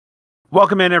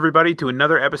Welcome in, everybody, to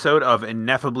another episode of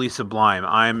Ineffably Sublime.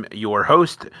 I'm your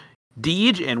host,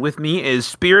 Deej, and with me is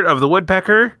Spirit of the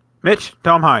Woodpecker, Mitch.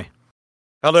 Tell him hi.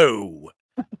 Hello.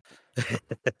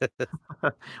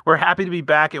 We're happy to be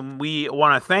back, and we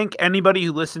want to thank anybody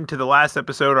who listened to the last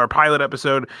episode, our pilot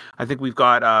episode. I think we've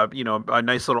got a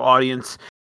nice little audience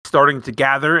starting to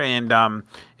gather, and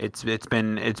it's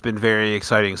been very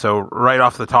exciting. So right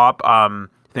off the top,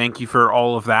 thank you for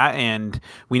all of that, and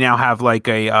we now have like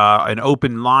an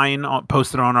open line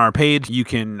posted on our page. You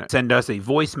can send us a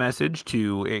voice message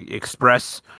to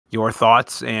express your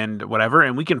thoughts and whatever,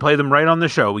 and we can play them right on the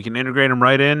show. We can integrate them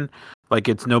right in like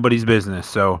it's nobody's business.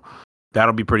 So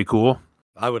that'll be pretty cool.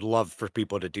 I would love for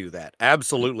people to do that.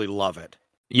 Absolutely love it.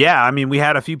 Yeah, I mean, we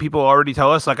had a few people already tell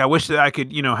us, like, I wish that I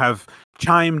could, have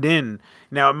chimed in.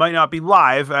 Now, it might not be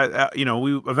live.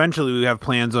 We have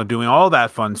plans on doing all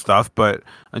that fun stuff, but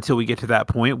until we get to that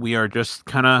point, we are just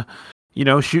kind of,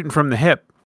 shooting from the hip.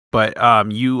 But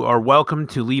you are welcome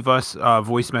to leave us a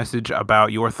voice message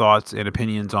about your thoughts and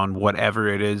opinions on whatever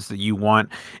it is that you want.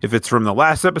 If it's from the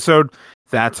last episode,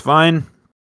 that's fine.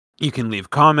 You can leave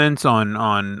comments on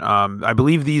I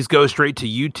believe these go straight to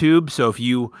YouTube. So if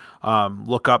you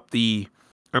look up the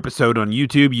episode on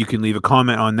YouTube, you can leave a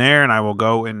comment on there, and I will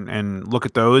go and look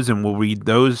at those, and we'll read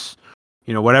those.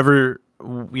 Whatever.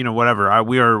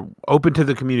 We are open to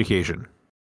the communication.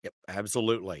 Yep,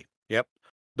 absolutely. Yep.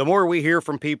 The more we hear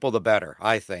from people, the better,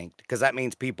 I think, because that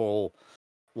means people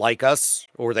like us,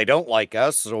 or they don't like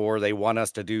us, or they want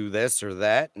us to do this or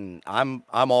that, and I'm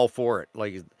all for it.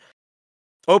 Like,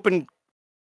 open,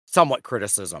 somewhat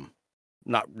criticism,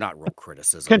 not real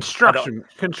criticism. Construction.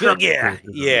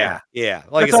 Yeah.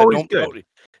 Like that's I said, always good.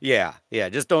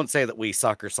 Just don't say that we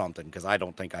suck or something, because I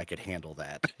don't think I could handle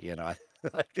that.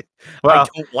 Well,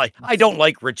 I don't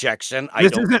like rejection. I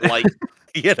don't like,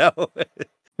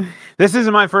 This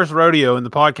isn't my first rodeo in the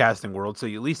podcasting world, so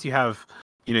at least you have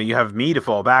me to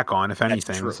fall back on, if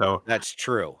anything. That's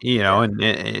true.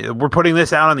 And we're putting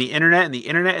this out on the internet, and the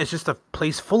internet is just a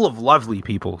place full of lovely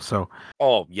people. So,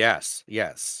 oh yes,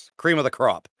 cream of the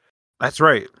crop. That's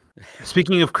right.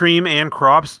 Speaking of cream and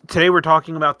crops, today we're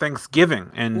talking about Thanksgiving.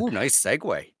 And ooh, nice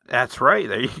segue. That's right.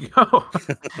 There you go.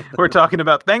 We're talking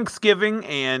about Thanksgiving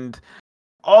and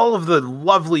all of the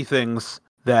lovely things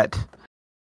that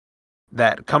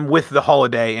come with the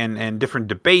holiday, and different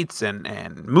debates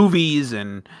and movies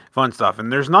and fun stuff.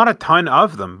 And there's not a ton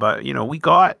of them, but we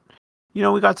got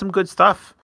some good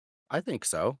stuff. I think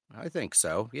so.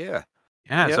 Yeah.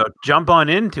 Yeah. Yep. So jump on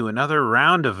into another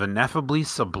round of Ineffably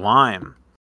Sublime.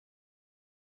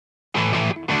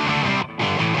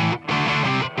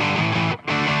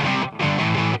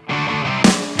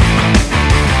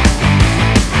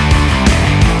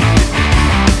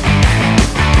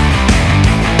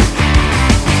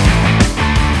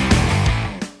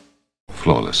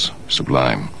 Flawless,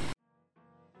 sublime.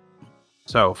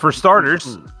 So, for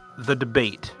starters, the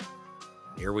debate.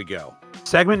 Here we go.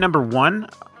 Segment number 1.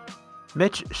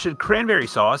 Mitch, should cranberry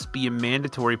sauce be a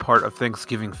mandatory part of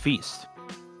Thanksgiving feast?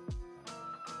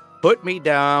 Put me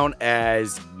down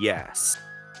as yes.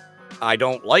 I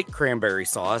don't like cranberry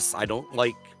sauce. I don't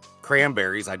like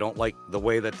cranberries. I don't like the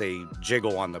way that they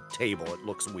jiggle on the table. It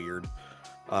looks weird.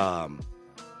 I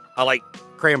like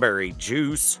cranberry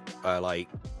juice. I like...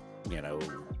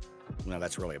 no,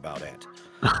 that's really about it.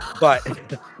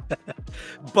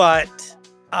 But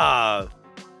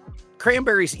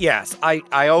cranberries, yes.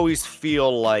 I always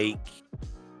feel like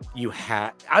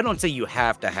I don't say you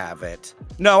have to have it.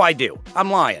 No, I do.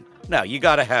 I'm lying. No, you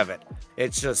got to have it.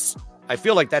 It's just, I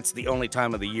feel like that's the only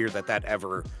time of the year that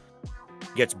ever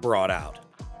gets brought out.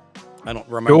 I don't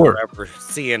remember ever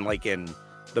seeing, like, in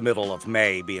the middle of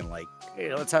May being like,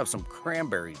 hey, let's have some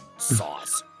cranberry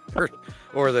sauce.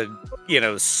 Or the,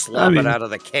 slop it out of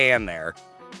the can there.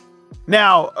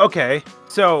 Now, okay,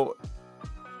 so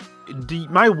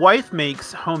my wife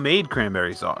makes homemade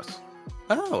cranberry sauce.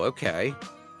 Oh, okay.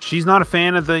 She's not a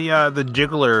fan of the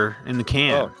Jiggler in the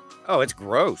can. Oh, it's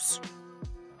gross.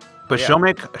 But she'll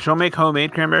make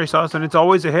homemade cranberry sauce, and it's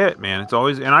always a hit, man. It's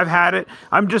always, and I've had it.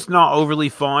 I'm just not overly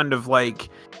fond of, like,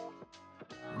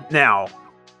 now,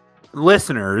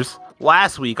 listeners.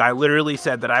 Last week, I literally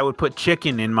said that I would put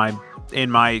chicken in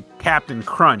my Captain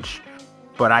Crunch,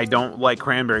 but I don't like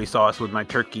cranberry sauce with my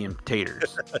turkey and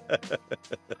taters.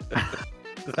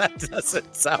 That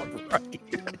doesn't sound right.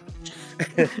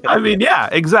 I mean, yeah,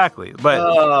 exactly. But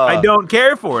I don't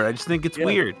care for it. I just think it's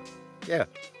weird. Yeah,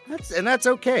 that's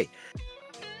okay.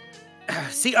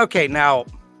 See, okay, now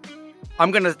I'm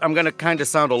gonna kind of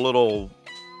sound a little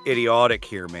idiotic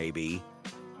here, maybe.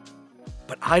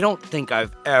 But I don't think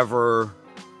I've ever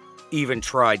even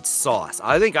tried sauce.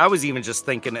 I think I was even just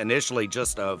thinking initially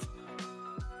just of,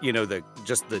 the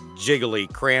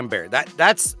jiggly cranberry.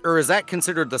 Or is that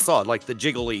considered the sauce? Like the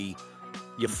jiggly,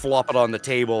 you flop it on the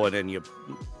table and then you.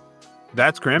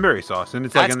 That's cranberry sauce, and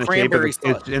it's like in the shape of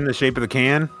it's in the shape of the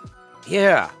can.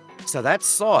 Yeah. So that's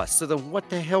sauce. So then what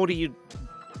the hell do you?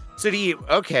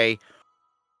 Okay.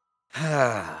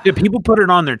 Yeah, people put it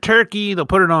on their turkey. They'll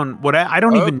put it on what I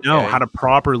don't even know how to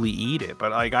properly eat it,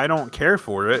 but like I don't care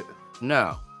for it.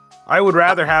 No. I would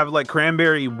rather have like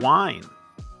cranberry wine.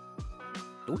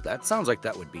 Ooh, that sounds like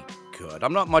that would be good.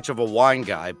 I'm not much of a wine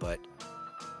guy, but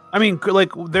I mean,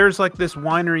 like there's like this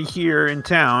winery here in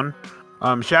town.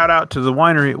 Shout out to the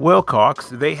winery at Wilcox.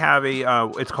 They have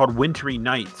it's called Wintry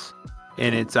Nights,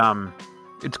 and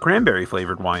it's cranberry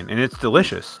flavored wine, and it's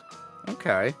delicious.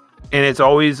 Okay. And it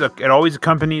always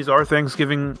accompanies our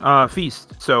Thanksgiving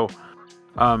feast. So,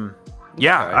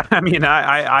 yeah, Okay. I mean,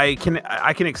 I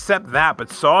can accept that,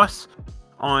 but sauce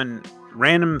on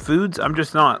random foods, I'm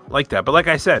just not like that. But like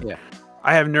I said, Yeah.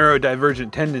 I have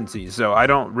neurodivergent tendencies, so I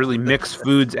don't really mix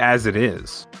foods as it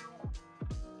is.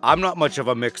 I'm not much of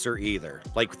a mixer either.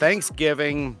 Like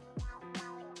Thanksgiving,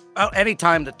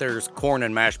 anytime that there's corn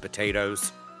and mashed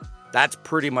potatoes, that's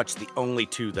pretty much the only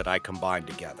two that I combine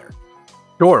together.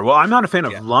 Sure. Well, I'm not a fan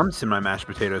of lumps in my mashed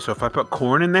potatoes, so if I put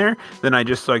corn in there, then I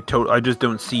just I just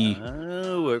don't see.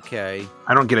 Oh, okay.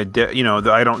 I don't get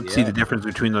I don't see the difference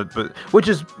between which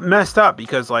is messed up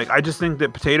because like I just think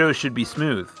that potatoes should be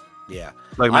smooth. Yeah.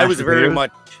 Like I was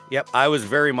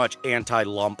very much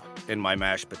anti-lump in my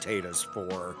mashed potatoes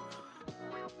for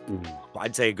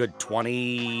I'd say a good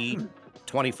 20,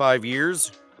 25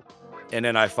 years. And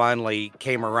then I finally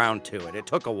came around to it. It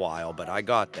took a while, but I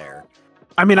got there.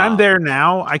 I mean, I'm there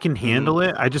now. I can handle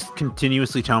it. I just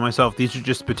continuously tell myself these are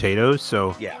just potatoes,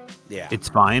 so yeah, it's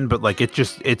fine. But like,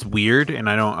 it's weird, and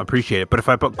I don't appreciate it. But if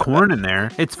I put corn in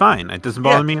there, it's fine. It doesn't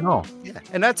bother me at all. Yeah,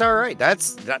 and that's all right.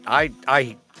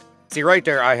 I see right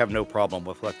there. I have no problem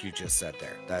with what you just said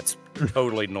there. That's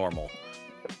totally normal.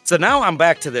 So now I'm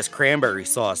back to this cranberry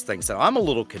sauce thing. So I'm a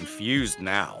little confused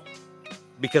now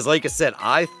because, like I said,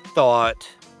 I thought.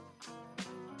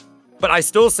 But I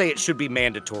still say it should be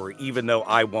mandatory, even though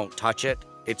I won't touch it.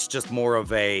 It's just more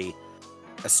of a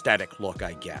aesthetic look,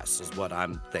 I guess, is what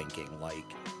I'm thinking. Like,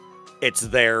 it's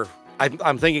there.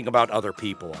 I'm thinking about other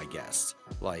people, I guess.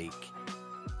 Like,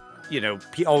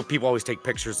 people always take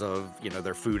pictures of,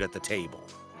 their food at the table.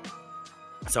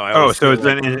 So so it's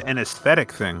an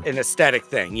aesthetic thing. An aesthetic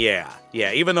thing, yeah.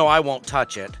 Yeah, even though I won't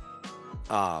touch it.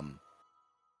 But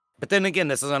then again,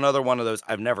 this is another one of those,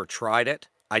 I've never tried it.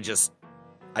 I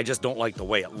just don't like the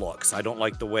way it looks. I don't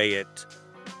like the way it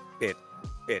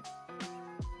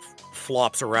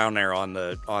flops around there on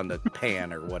the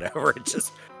pan or whatever. It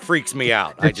just freaks me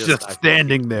out. It's just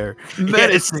standing there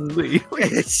menacingly.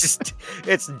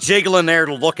 It's jiggling there,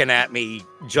 looking at me,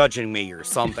 judging me or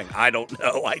something. I don't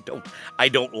know. I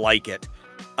don't like it.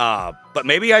 But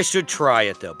maybe I should try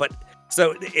it though. But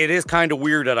so it is kind of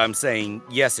weird that I'm saying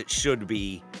yes, it should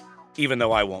be. Even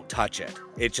though I won't touch it.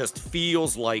 It just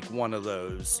feels like one of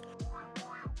those,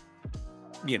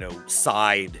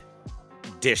 side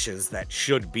dishes that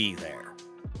should be there.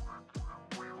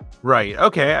 Right.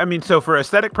 Okay. I mean, so for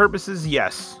aesthetic purposes,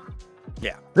 yes.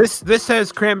 Yeah. This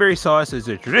says cranberry sauce is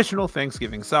a traditional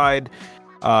Thanksgiving side.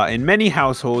 In many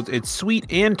households, its sweet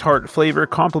and tart flavor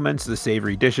complements the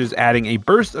savory dishes, adding a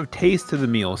burst of taste to the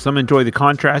meal. Some enjoy the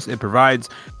contrast it provides,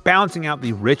 balancing out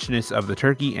the richness of the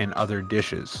turkey and other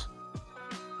dishes.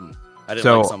 I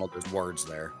didn't like some of those words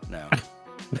there. No.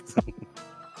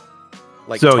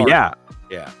 Like so, tart.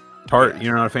 Yeah. Tart. Yeah.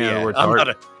 You're not a fan of the word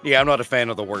tart? I'm not a fan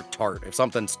of the word tart. If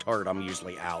something's tart, I'm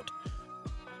usually out.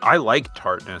 I like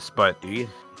tartness, but do you?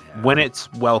 Yeah. When it's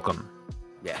welcome.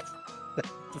 Yeah.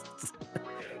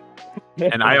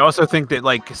 And I also think that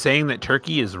like saying that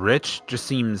turkey is rich just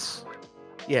seems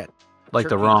like turkey.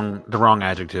 the wrong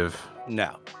adjective.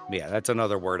 No. Yeah, that's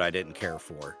another word I didn't care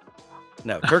for.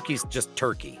 No, turkey's just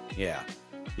turkey. Yeah.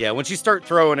 Yeah, once you start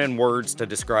throwing in words to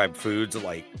describe foods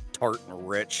like tart and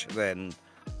rich, then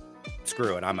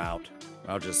screw it, I'm out.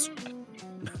 I'll just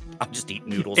eat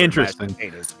noodles and mashed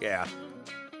potatoes. Yeah.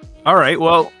 All right,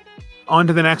 well, on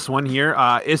to the next one here.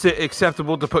 Is it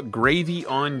acceptable to put gravy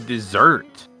on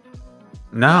dessert?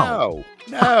 No.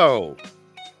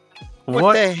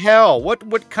 What the hell?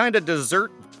 What kind of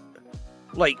dessert?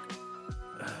 Like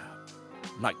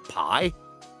pie?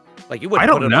 Like you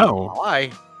wouldn't put it on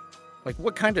pie. Like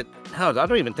what kind of? No, I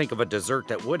don't even think of a dessert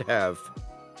that would have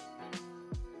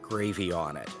gravy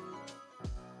on it.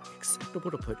 Acceptable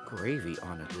to put gravy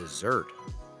on a dessert?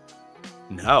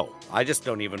 No, I just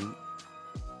don't even.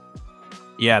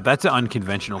 Yeah, that's an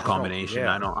unconventional combination.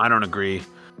 yeah. I don't agree.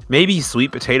 Maybe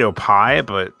sweet potato pie,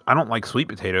 but I don't like sweet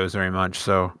potatoes very much.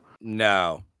 So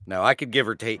No, I could give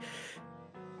or take.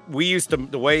 We used to,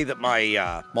 the way that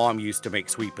my mom used to make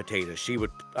sweet potatoes, she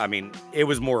would, I mean, it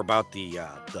was more about the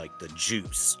like the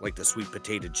juice, like the sweet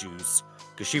potato juice,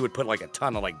 because she would put like a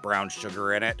ton of like brown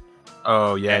sugar in it.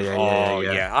 oh yeah, And,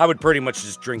 yeah. I would pretty much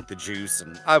just drink the juice,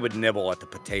 and I would nibble at the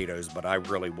potatoes, but I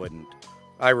really wouldn't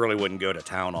go to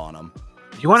town on them.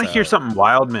 You want to hear something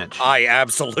wild, Mitch? I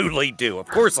absolutely do. Of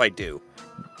course I do.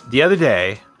 The other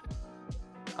day,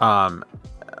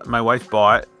 my wife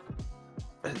bought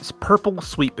purple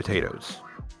sweet potatoes.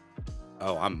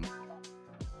 Oh, I'm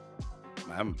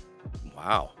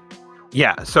wow.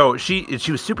 Yeah, so she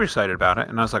was super excited about it,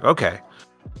 and I was like, okay,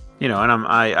 you know, and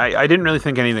I didn't really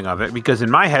think anything of it because in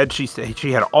my head she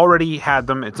had already had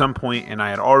them at some point, and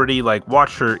I had already like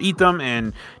watched her eat them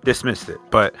and dismissed it.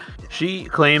 But she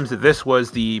claims that this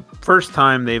was the first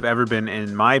time they've ever been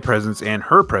in my presence and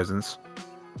her presence,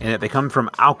 and that they come from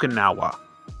Okinawa.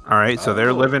 All right, so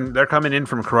they're coming in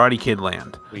from Karate Kid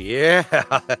land. Yeah,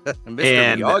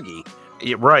 Mr. Miyagi.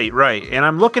 Yeah, right. And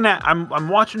I'm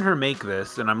watching her make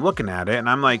this, and I'm looking at it, and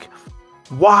I'm like,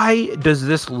 why does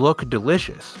this look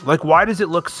delicious? Like, why does it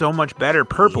look so much better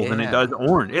purple than it does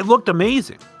orange? It looked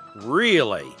amazing.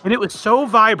 Really? And it was so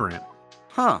vibrant.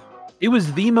 Huh. It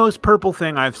was the most purple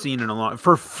thing I've seen in a long...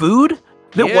 For food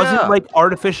that wasn't, like,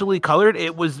 artificially colored,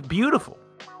 it was beautiful.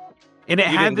 And it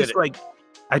had this, like...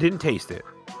 I didn't taste it.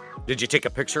 Did you take a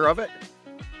picture of it?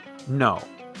 No.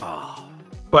 Oh.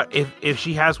 But if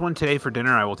she has one today for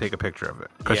dinner, I will take a picture of it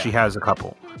because she has a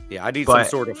couple. Yeah, I need some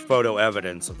sort of photo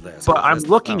evidence of this. But I'm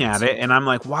looking at it and I'm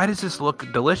like, why does this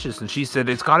look delicious? And she said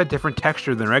it's got a different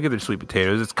texture than regular sweet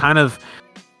potatoes. It's kind of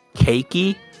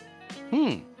cakey.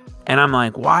 And I'm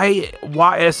like, why?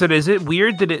 I said, is it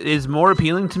weird that it is more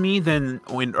appealing to me than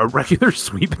when a regular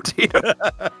sweet potato?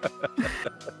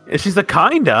 And she's like,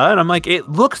 kinda. And I'm like, it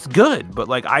looks good, but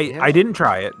like I didn't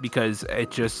try it because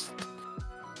it just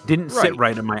didn't sit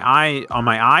right on my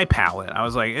eye palette. I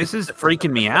was like, this is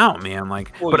freaking me out, man.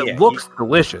 Like, but it looks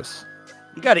delicious.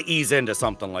 You got to ease into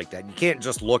something like that. You can't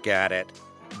just look at it,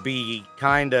 be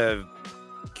kind of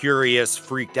curious,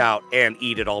 freaked out, and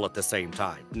eat it all at the same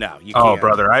time. No, you can't. Oh,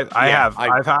 brother, I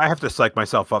have to psych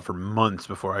myself up for months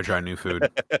before I try new food.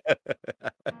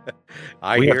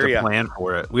 We have to plan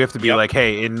for it. We have to be like,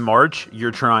 hey, in March,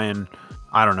 you're trying,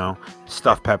 I don't know,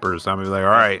 stuffed peppers. I'm gonna be like, all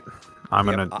right,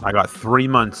 I got 3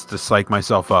 months to psych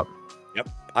myself up. Yep.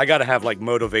 I got to have like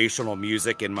motivational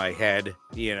music in my head.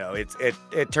 You know,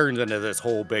 it turns into this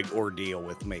whole big ordeal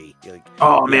with me. Like,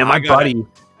 oh man,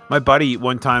 my buddy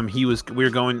one time we were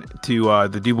going to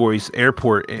the Du Bois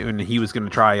airport and he was going to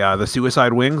try the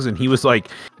suicide wings, and he was like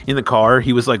in the car,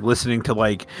 he was like listening to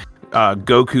like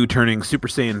Goku turning Super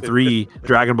Saiyan 3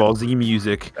 Dragon Ball Z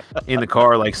music in the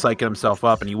car, like psyching himself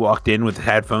up, and he walked in with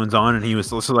headphones on and he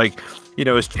was also like, you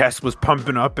know, his chest was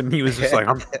pumping up and he was just like,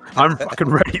 I'm fucking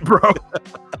ready, bro.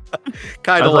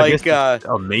 Kind of like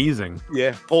amazing.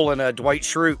 Yeah, pulling Dwight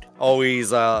Schrute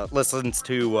always listens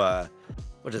to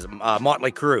what is it,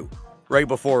 Motley Crue right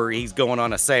before he's going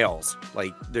on a sales.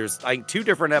 Like there's like 2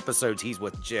 different episodes he's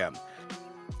with Jim,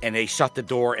 and they shut the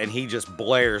door and he just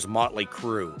blares Motley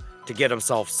Crue to get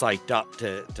himself psyched up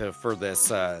to for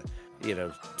this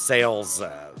sales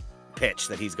pitch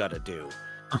that he's got to do.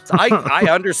 So I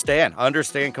understand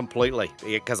completely,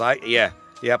 because I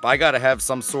got to have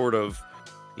some sort of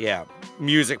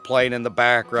music playing in the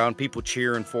background, people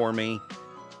cheering for me.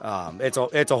 It's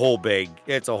a whole big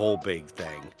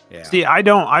thing. Yeah. See, I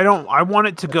want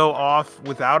it to go off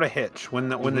without a hitch. When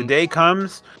the day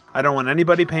comes, I don't want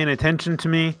anybody paying attention to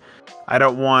me. I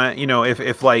don't want,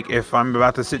 if I'm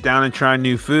about to sit down and try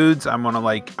new foods, I want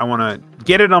to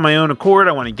get it on my own accord.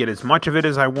 I want to get as much of it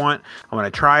as I want. I want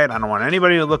to try it. I don't want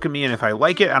anybody to look at me, and if I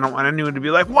like it, I don't want anyone to be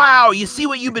like, wow, you see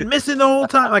what you've been missing the whole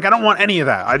time? Like, I don't want any of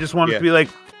that. I just want it to be like,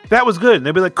 that was good. And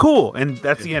they'll be like, cool. And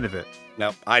that's the end of it.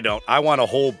 No, I don't. I want a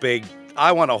whole big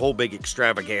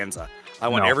extravaganza. I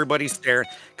want everybody staring,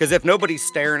 because if nobody's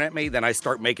staring at me, then I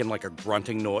start making like a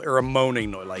grunting noise or a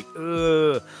moaning noise, like,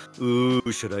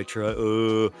 should I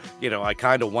try? I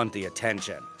kind of want the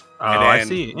attention. Oh, and then, I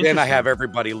see. Then I have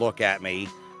everybody look at me,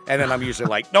 and then I'm usually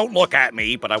like, don't look at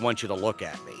me, but I want you to look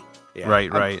at me. Yeah.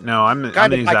 Right. No, I'm the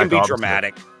exact opposite. I can be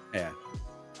dramatic. Yeah.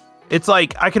 It's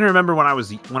like, I can remember when I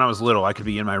was little, I could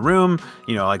be in my room,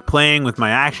 like playing with my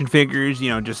action figures,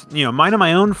 just, minding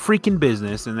my own freaking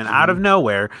business. And then out of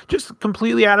nowhere, just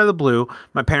completely out of the blue,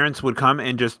 my parents would come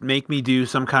and just make me do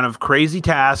some kind of crazy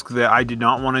task that I did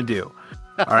not want to do.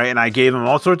 All right, and I gave them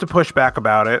all sorts of pushback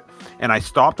about it, and I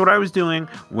stopped what I was doing,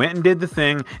 went and did the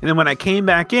thing, and then when I came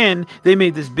back in, they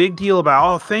made this big deal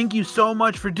about, oh, thank you so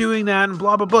much for doing that, and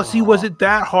blah, blah, blah. See, was it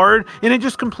that hard? And it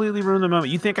just completely ruined the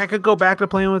moment. You think I could go back to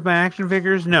playing with my action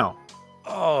figures? No.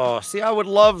 Oh, see, I would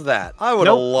love that. I would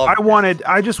have loved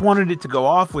I just wanted it to go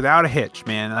off without a hitch,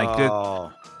 man.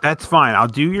 Like, that's fine. I'll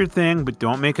do your thing, but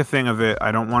don't make a thing of it.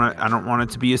 I don't want it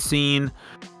to be a scene,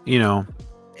 you know.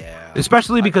 Yeah.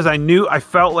 Especially because I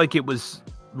felt like it was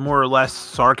more or less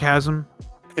sarcasm.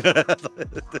 Yeah.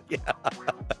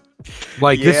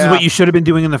 Like, this is what you should have been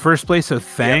doing in the first place, so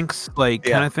thanks,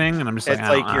 kind of thing. And I'm just it's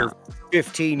like you're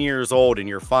 15 years old and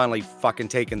you're finally fucking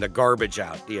taking the garbage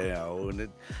out, you know. And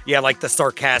like the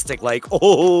sarcastic, like,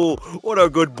 oh, what a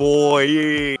good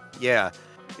boy. Yeah,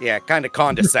 kind of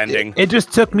condescending. It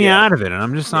just took me out of it, and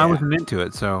I wasn't into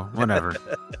it, so whatever.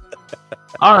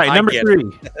 All right, number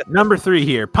three. Number 3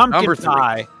 here. Pumpkin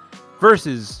pie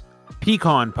versus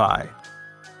pecan pie.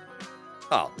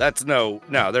 Oh, there's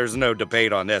no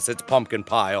debate on this. It's pumpkin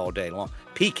pie all day long.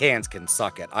 Pecans can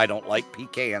suck it. I don't like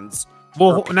pecans.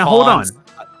 Well, now hold on.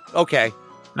 Okay.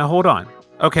 Now hold on.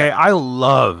 Okay, I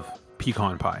love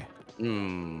pecan pie.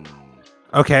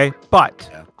 Okay, but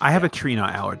I have a tree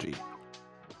nut allergy.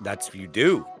 That's you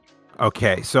do.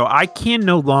 Okay, so I can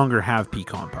no longer have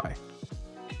pecan pie.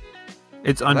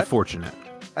 It's unfortunate.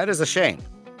 That is a shame.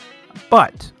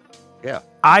 But yeah,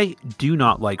 I do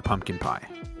not like pumpkin pie.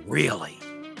 Really?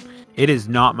 It is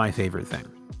not my favorite thing.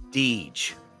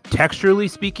 Deej. Texturally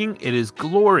speaking, it is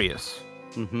glorious.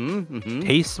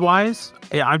 Taste-wise,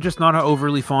 I'm just not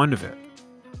overly fond of it.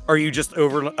 Are you just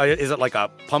is it like a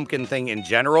pumpkin thing in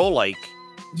general? Like,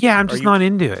 yeah, I'm just not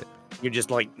into it. You're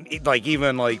just like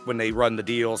even like when they run the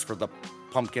deals for the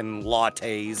pumpkin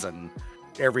lattes and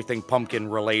everything pumpkin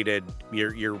related,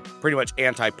 you're pretty much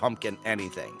anti-pumpkin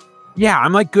anything. Yeah,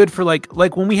 I'm like good for like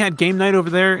when we had game night over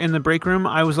there in the break room,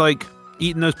 I was like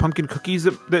eating those pumpkin cookies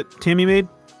that Tammy made.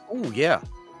 Oh yeah,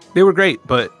 they were great,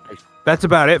 but that's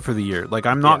about it for the year. Like,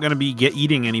 I'm not gonna be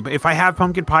eating any. But if I have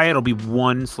pumpkin pie, it'll be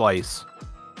one slice.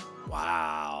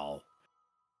 Wow.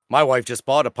 My wife just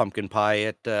bought a pumpkin pie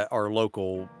at our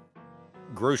local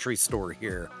grocery store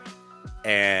here,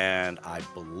 and I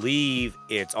believe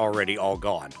it's already all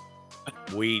gone.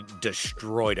 We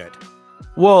destroyed it.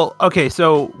 Well, okay,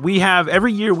 so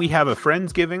every year we have a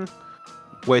Friendsgiving,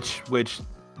 which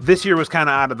this year was kind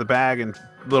of out of the bag and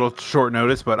a little short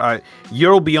notice, but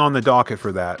you'll be on the docket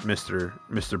for that,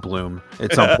 Mr. Bloom,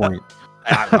 at some point.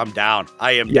 I'm down.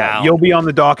 I am down. You'll be on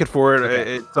the docket for it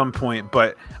at some point,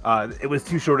 but it was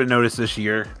too short a notice this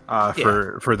year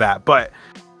for that. But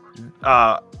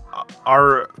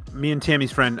me and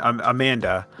Tammy's friend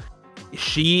Amanda,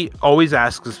 she always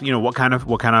asks us, what kind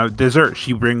of dessert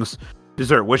she brings.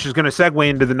 Dessert, which is going to segue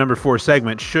into the number 4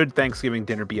 segment. Should Thanksgiving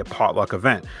dinner be a potluck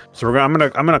event? So I'm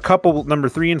gonna couple number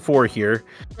 3 and 4 here,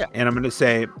 and I'm gonna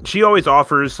say she always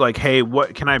offers like, hey,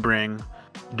 what can I bring,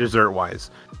 dessert wise?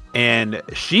 And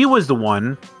she was the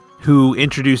one who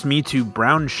introduced me to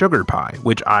brown sugar pie,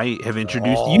 which I have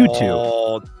introduced you to.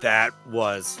 Oh, that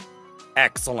was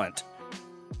excellent.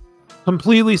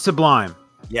 Completely sublime.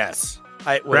 Yes,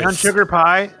 brown sugar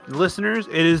pie, listeners,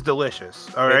 it is delicious.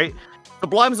 All right.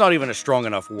 Sublime's not even a strong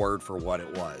enough word for what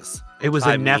it was. It was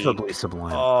ineffably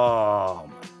sublime. Oh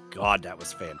my God, that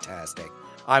was fantastic.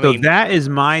 So that is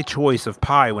my choice of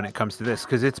pie when it comes to this,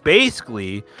 because it's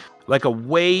basically like a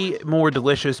way more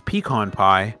delicious pecan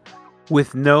pie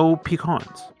with no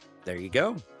pecans. There you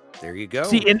go.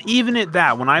 See, and even at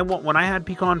that, when I had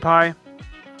pecan pie,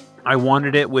 I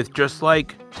wanted it with just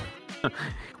like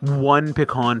one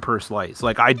pecan per slice.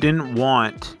 Like, I didn't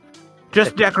want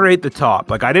just decorate the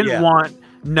top. Like, I didn't want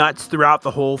nuts throughout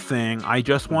the whole thing. I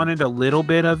just wanted a little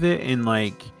bit of it in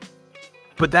like,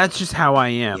 but that's just how I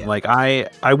am. Yeah. Like,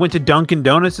 I went to Dunkin'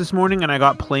 Donuts this morning and I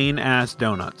got plain ass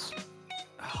donuts.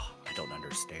 Oh, I don't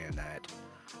understand that.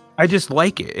 I just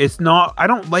like it. I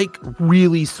don't like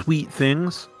really sweet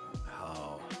things.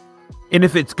 Oh. And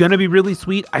if it's going to be really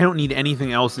sweet, I don't need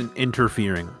anything else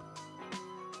interfering.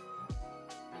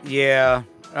 Yeah.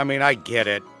 I mean, I get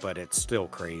it, but it's still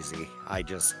crazy.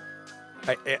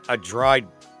 A dried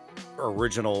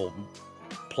original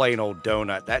plain old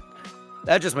donut,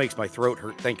 that just makes my throat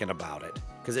hurt thinking about it.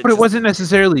 But it wasn't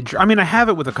necessarily, I mean, I have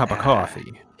it with a cup of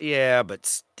coffee. Yeah, but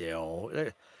still.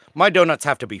 My donuts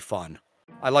have to be fun.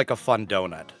 I like a fun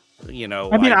donut. I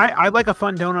mean, I like a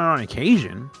fun donut on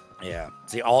occasion. Yeah.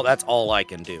 See, that's all I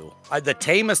can do. The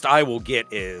tamest I will get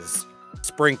is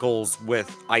sprinkles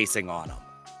with icing on them.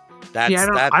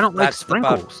 I don't like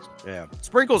sprinkles.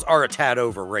 Sprinkles are a tad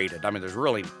overrated. I mean,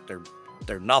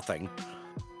 they're nothing.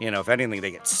 If anything,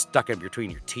 they get stuck in between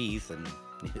your teeth and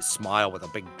You smile with a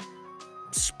big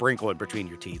sprinkle in between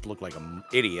your teeth, look like an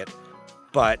idiot.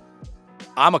 But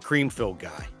I'm a cream-filled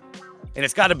guy. And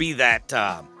it's got to be that,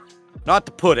 not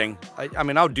the pudding. I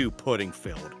mean, I'll do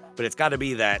pudding-filled, but it's got to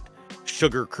be that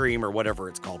sugar cream or whatever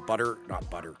it's called. Not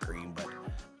buttercream, but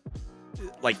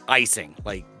like icing,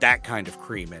 like that kind of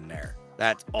cream in there.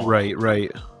 That's all. Right.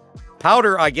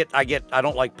 Powder, I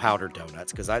don't like powdered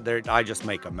donuts because I just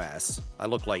make a mess. I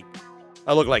look like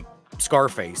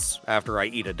Scarface after I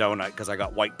eat a donut because I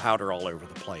got white powder all over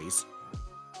the place.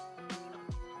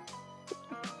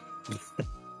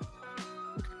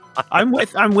 I'm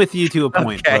with you to a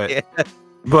point, Okay.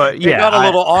 but yeah, it got a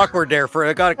little awkward there for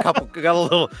it.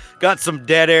 Got some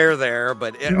dead air there,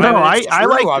 but I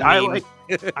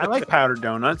like powdered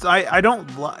donuts. I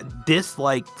don't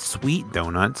dislike sweet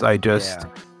donuts. I just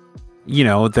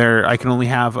I can only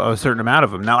have a certain amount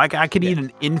of them. Now I could eat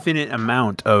an infinite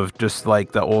amount of just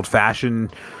like the old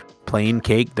fashioned plain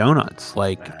cake donuts.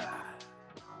 Like,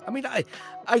 I mean,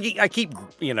 I keep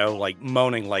like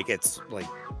moaning like it's like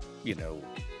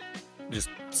just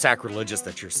sacrilegious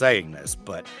that you're saying this,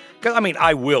 but because I mean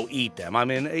I will eat them. I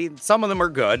mean some of them are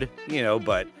good,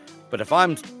 but if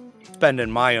I'm spending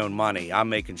my own money, I'm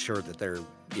making sure that they're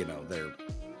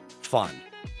fun.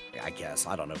 I guess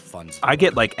I don't know. Fun's. I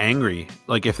get like angry,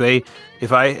 like if I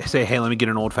say, hey, let me get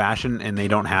an old fashioned, and they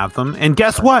don't have them, and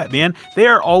guess what, man? They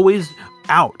are always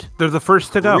out. They're the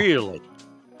first to go. Really?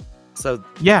 So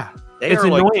yeah, it's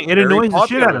annoying. It annoys the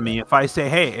shit out of me if I say,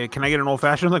 hey, can I get an old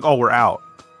fashioned? Like, oh, we're out.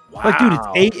 Wow. Like, dude, it's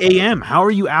 8 a.m. How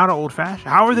are you out of old fashioned?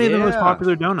 How are they the most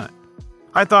popular donut?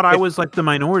 I thought I was like the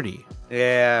minority.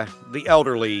 Yeah, the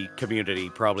elderly community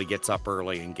probably gets up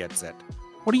early and gets it.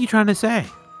 What are you trying to say?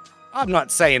 I'm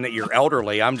not saying that you're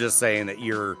elderly. I'm just saying that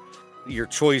your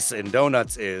choice in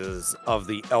donuts is of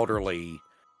the elderly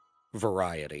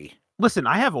variety. Listen,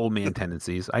 I have old man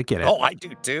tendencies. I get it. Oh, I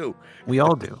do too. We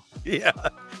all do. Yeah.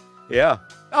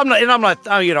 I'm not.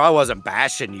 I wasn't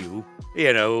bashing you.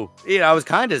 I was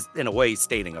kind of in a way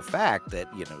stating a fact that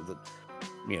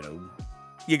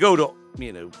you go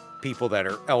to people that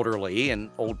are elderly and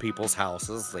old people's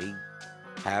houses. They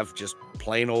have just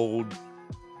plain old,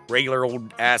 regular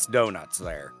old ass donuts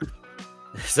there.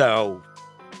 So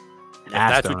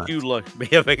that's donuts. What you look,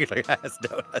 regular ass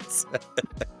donuts.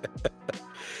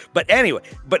 But anyway,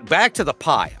 back to the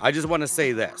pie. I just want to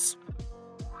say this.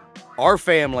 Our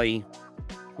family,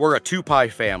 we're a 2-pie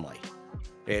family.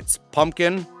 It's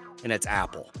pumpkin and it's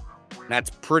apple. And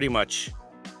that's pretty much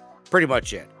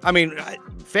it. I mean,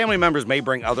 family members may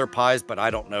bring other pies, but I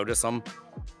don't notice them.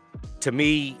 To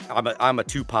me, I'm a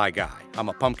 2-pie guy. I'm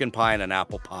a pumpkin pie and an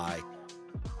apple pie.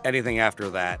 Anything after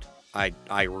that,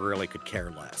 I really could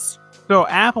care less. So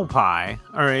apple pie,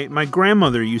 all right. My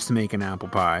grandmother used to make an apple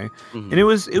pie, and it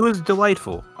was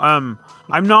delightful. I'm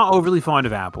not overly fond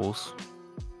of apples.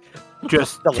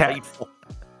 Just delightful.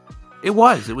 It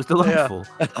was delightful.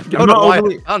 Yeah. I don't know why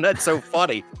I found that so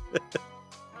funny.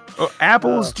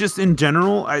 Apples, just in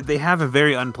general, they have a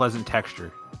very unpleasant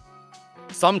texture.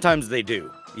 Sometimes they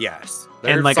do. Yes.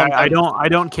 And like I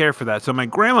don't care for that. So my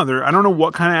grandmother, I don't know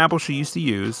what kind of apple she used to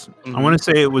use. I want to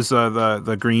say it was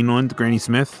the green one, the Granny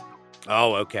Smith.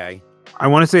 Oh, okay. I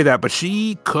want to say that, but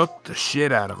she cooked the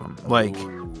shit out of them. Like,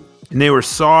 and they were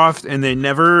soft, and they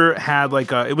never had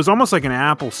like it was almost like an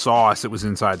apple sauce that was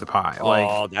inside the pie.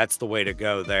 Oh, that's the way to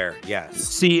go there. Yes.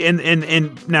 See,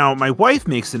 and now my wife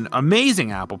makes an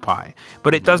amazing apple pie,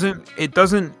 but it doesn't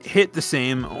hit the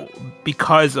same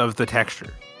because of the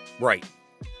texture. Right.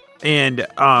 And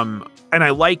I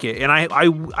like it, and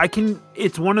I can.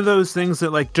 It's one of those things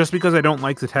that, like, just because I don't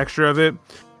like the texture of it,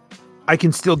 I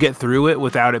can still get through it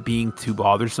without it being too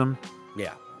bothersome.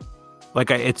 Yeah.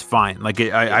 Like, it's fine. Like,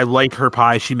 I like her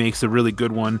pie. She makes a really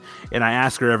good one, and I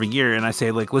ask her every year, and I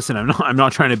say, like, listen, I'm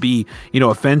not trying to be,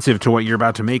 offensive to what you're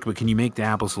about to make, but can you make the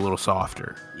apples a little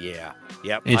softer? Yeah.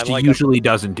 Yep. And she usually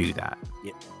doesn't do that.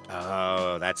 Yeah.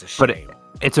 Oh, that's a shame. But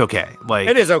it's okay. Like,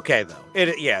 it is okay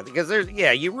though. Because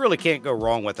you really can't go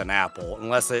wrong with an apple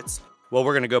unless it's, well,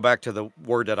 we're gonna go back to the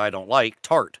word that I don't like,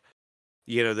 tart.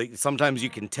 Sometimes you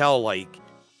can tell, like,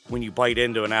 when you bite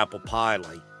into an apple pie,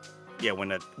 like,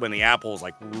 when the apple is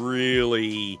like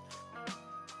really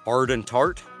hard and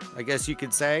tart, I guess you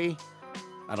could say.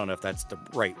 I don't know if that's the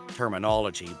right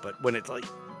terminology, but when it's like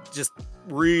just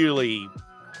really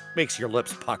makes your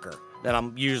lips pucker, then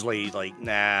I'm usually like,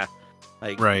 nah.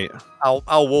 Like, right.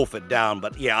 I'll wolf it down,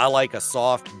 but yeah, I like a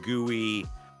soft, gooey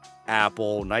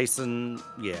apple, nice. Now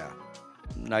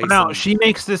she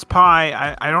makes this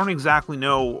pie. I don't exactly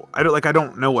know. I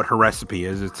don't know what her recipe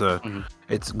is.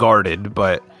 It's guarded,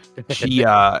 but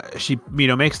she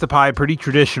makes the pie pretty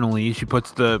traditionally. She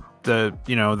puts the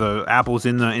apples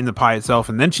in the pie itself,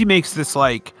 and then she makes this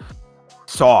like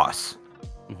sauce.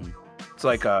 Mhm. It's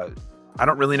like I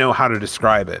don't really know how to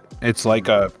describe it. It's like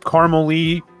a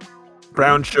caramely,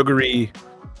 brown sugary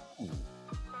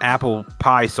apple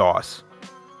pie sauce,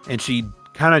 and she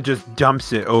kind of just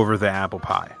dumps it over the apple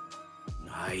pie.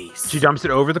 Nice. She dumps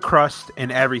it over the crust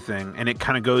and everything, and it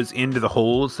kind of goes into the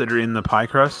holes that are in the pie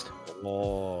crust.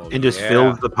 Oh, and just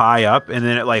fills the pie up, and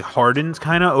then it like hardens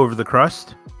kind of over the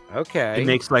crust. Okay. It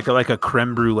makes like a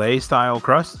creme brulee style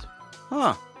crust.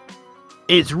 Huh.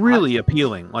 It's really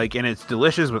appealing, like, and it's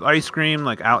delicious with ice cream,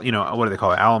 like what do they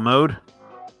call it, a la mode?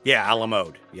 Yeah, a la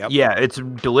mode. Yep. Yeah, it's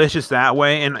delicious that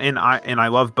way, and I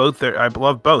love both. I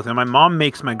love both, and my mom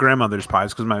makes my grandmother's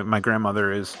pies because my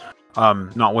grandmother is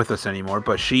not with us anymore,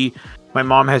 but my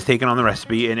mom has taken on the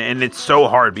recipe, and it's so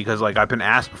hard because like I've been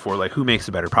asked before, like, who makes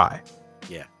a better pie?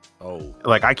 Yeah. Oh.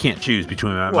 Like I can't choose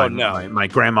between my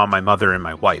grandma, my mother, and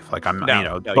my wife. Like both you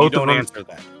don't of them answer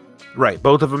that. Right,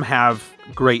 both of them have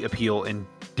great appeal in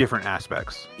different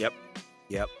aspects. Yep,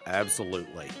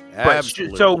 absolutely.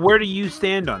 So where do you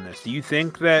stand on this? Do you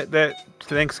think that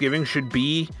Thanksgiving should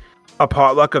be a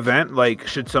potluck event? Like,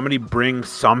 should somebody bring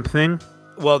something?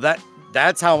 Well,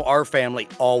 that's how our family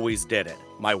always did it.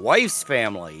 My wife's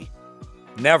family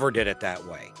never did it that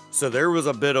way. So there was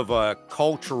a bit of a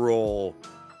cultural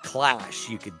clash,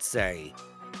 you could say,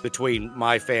 between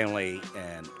my family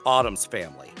and Autumn's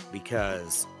family,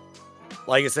 because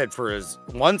like I said,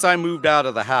 once I moved out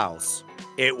of the house,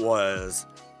 it was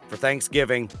for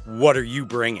Thanksgiving, what are you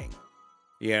bringing?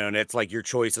 And it's like your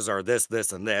choices are this,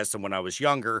 this, and this. And when I was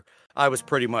younger, I was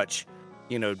pretty much,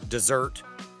 dessert,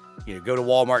 go to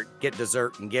Walmart, get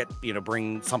dessert, and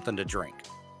bring something to drink.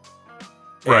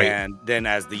 Right. And then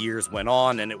as the years went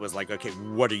on, and it was like, okay,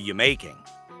 what are you making?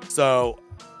 So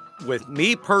with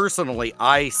me personally,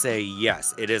 I say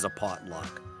yes, it is a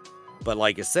potluck. But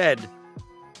like I said,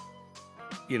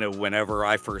 whenever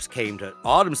I first came to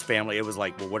Autumn's family, it was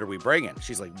like, well, what are we bringing?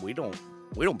 She's like, we don't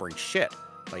bring shit.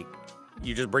 Like,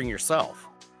 you just bring yourself.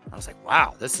 I was like,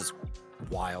 wow, this is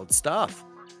wild stuff.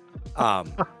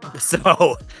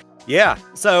 So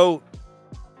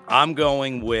I'm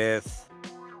going with,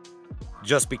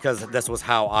 just because this was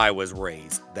how I was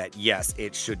raised, that yes,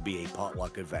 it should be a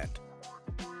potluck event.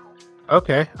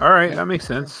 Okay, all right, that makes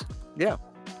sense. Yeah,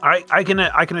 I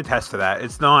can attest to that.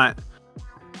 It's not.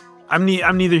 I'm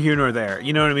neither here nor there.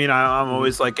 You know what I mean? I'm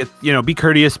always like, be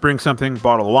courteous, bring something,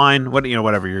 bottle of wine,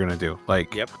 whatever you're gonna do.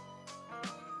 Like, yep.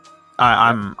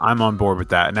 I'm on board with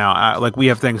that. Now, like we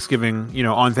have Thanksgiving.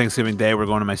 On Thanksgiving Day, we're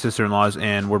going to my sister-in-law's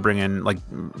and we're bringing like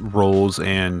rolls,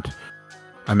 and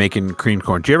I'm making cream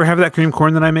corn. Do you ever have that cream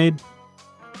corn that I made?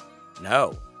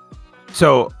 No.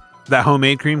 So that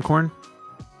homemade cream corn.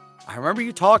 I remember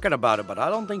you talking about it, but I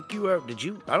don't think you ever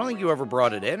I don't think you ever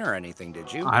brought it in or anything,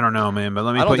 did you? I don't know, man, but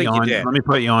let me put you on. Let me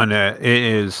put you on. It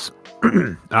is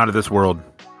out of this world.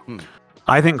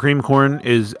 I think cream corn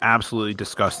is absolutely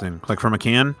disgusting. Like from a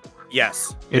can.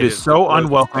 Yes. It is so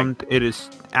unwelcomed. It is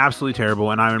absolutely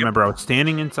terrible. And I remember I was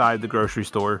standing inside the grocery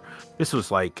store. This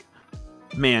was like,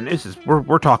 man,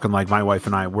 we're talking like my wife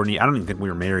and I weren't. I don't even think we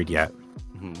were married yet.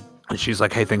 Mm-hmm. And she's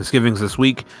like, "Hey, Thanksgiving's this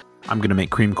week. I'm going to make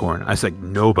cream corn." I was like,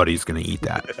 "Nobody's going to eat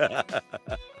that."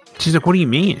 She's like, "What do you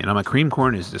mean?" And I'm like, "Cream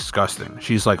corn is disgusting."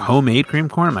 She's like, "Homemade cream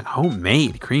corn?" I'm like,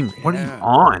 "Homemade cream? What are you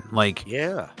on? Like,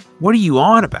 what are you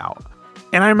on about?"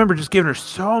 And I remember just giving her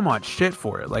so much shit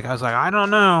for it. Like, I was like, I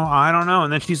don't know.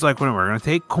 And then she's like, "When we're going to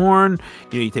take corn,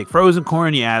 you take frozen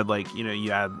corn, you add like,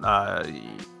 you add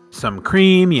some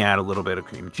cream, you add a little bit of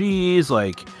cream cheese,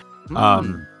 like,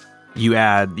 you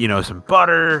add, some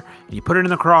butter, and you put it in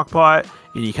the crock pot,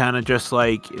 and you kind of just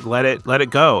like let it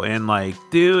go." And like,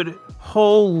 dude,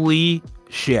 holy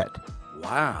shit.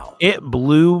 Wow. It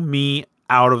blew me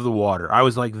out of the water. I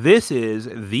was like, this is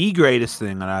the greatest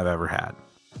thing that I've ever had.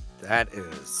 That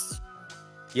is,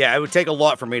 it would take a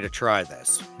lot for me to try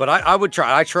this, but I would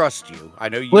try. I trust you. I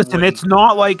know you. Listen, wouldn't. it's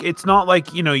not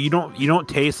like you don't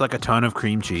taste like a ton of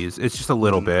cream cheese. It's just a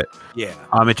little bit. Yeah.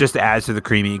 It just adds to the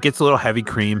creamy. It gets a little heavy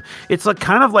cream. It's like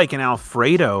kind of like an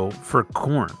Alfredo for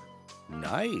corn.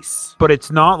 Nice. But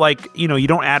it's not like, you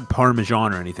don't add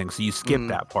Parmesan or anything, so you skip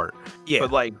that part. Yeah.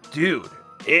 But like, dude,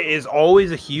 it is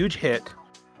always a huge hit.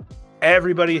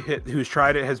 Everybody who's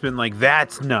tried it has been like,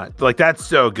 "That's nuts. Like, that's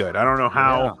so good." I don't know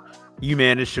how you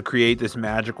managed to create this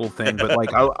magical thing, but like,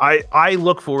 I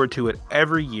look forward to it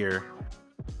every year.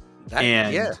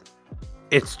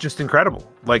 It's just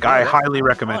incredible. Like, I highly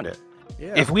recommend it.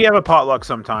 Yeah. If we have a potluck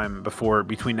sometime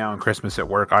between now and Christmas at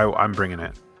work, I'm bringing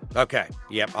it. Okay.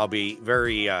 Yep. I'll be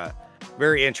very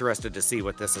very interested to see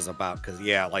what this is about. Because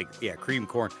cream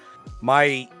corn.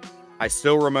 I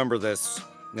still remember this.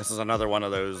 This is another one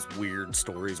of those weird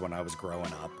stories when I was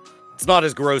growing up. It's not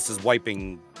as gross as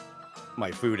wiping my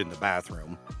food in the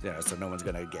bathroom, so no one's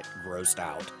gonna get grossed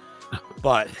out.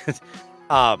 But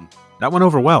that went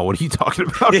over well. What are you talking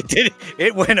about?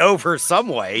 It went over some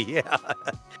way. Yeah,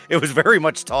 it was very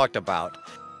much talked about.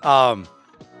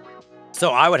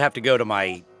 So I would have to go to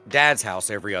my dad's house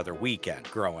every other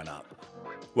weekend growing up.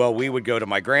 Well, we would go to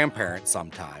my grandparents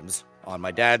sometimes on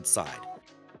my dad's side,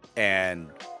 and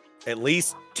at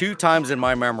least 2 times in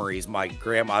my memories, my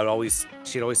grandma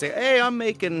she'd always say, "Hey, I'm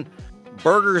making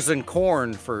burgers and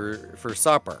corn for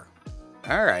supper."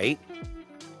 All right.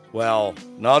 Well,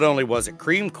 not only was it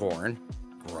cream corn,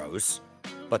 gross,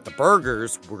 but the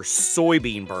burgers were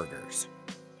soybean burgers,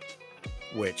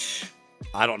 which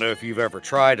I don't know if you've ever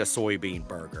tried a soybean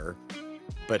burger,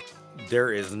 but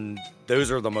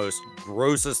those are the most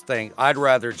grossest thing. I'd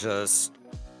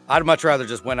much rather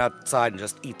just went outside and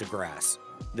just eat the grass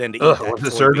than to eat that. Was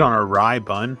it served on a rye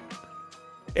bun?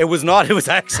 It was not. It was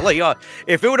actually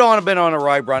if it would have been on a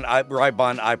rye bun,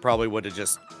 I probably would have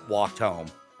just walked home,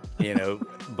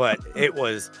 But it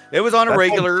was on a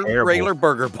regular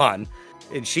burger bun,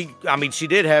 and she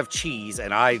did have cheese,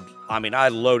 and I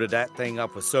loaded that thing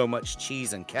up with so much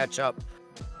cheese and ketchup,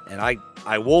 and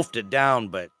I wolfed it down.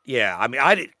 But yeah,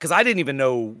 I didn't even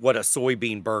know what a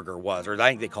soybean burger was, or I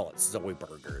think they call it soy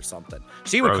burger or something.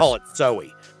 She would call it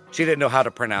soy. She didn't know how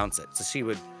to pronounce it, so she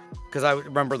would. Because I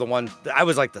remember the one, I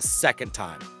was like the second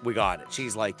time we got it.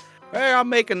 She's like, "Hey, I'm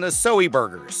making the soy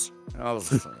burgers." And I was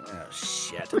like, "Oh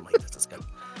shit!" I'm like, "This is good."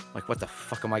 I'm like, what the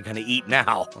fuck am I gonna eat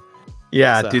now?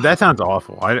 Yeah, dude, that sounds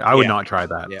awful. I would not try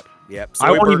that. Yep.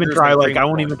 I won't even try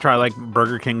like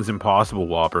Burger King's Impossible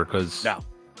Whopper because no.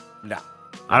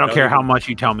 I don't care how much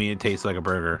you tell me it tastes like a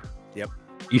burger. Yep.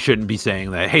 You shouldn't be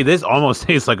saying that. Hey, this almost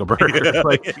tastes like a burger.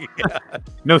 Like,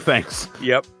 no thanks.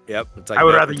 Yep. It's like, I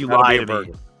would rather you lie to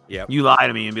me. Yep. You lie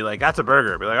to me and be like, "That's a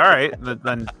burger." Be like, "All right,"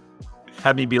 then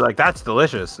have me be like, "That's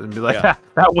delicious," and be like,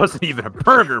 "That wasn't even a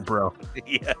burger, bro."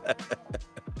 Yeah.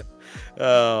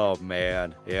 Oh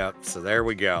man. Yep. So there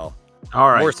we go.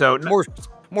 All right.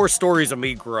 More stories of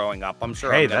me growing up. I'm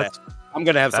sure. Hey, I'm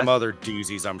gonna have some other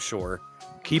doozies. I'm sure.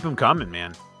 Keep them coming,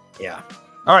 man. Yeah.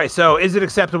 All right. So, is it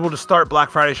acceptable to start Black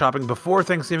Friday shopping before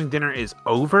Thanksgiving dinner is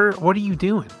over? What are you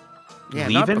doing? Yeah,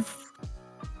 leaving?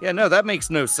 No, that makes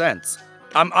no sense.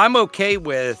 I'm okay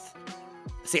with.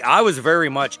 See, I was very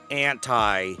much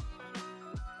anti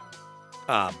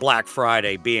Black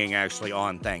Friday being actually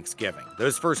on Thanksgiving.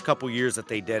 Those first couple years that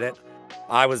they did it,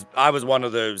 I was one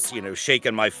of those,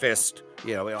 shaking my fist,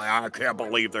 like, I can't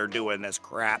believe they're doing this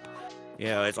crap.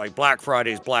 It's like Black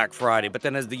Friday's Black Friday. But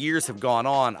then as the years have gone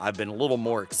on, I've been a little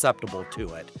more acceptable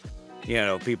to it.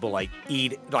 People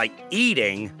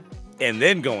eating and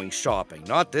then going shopping,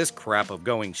 not this crap of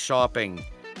going shopping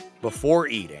before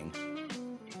eating.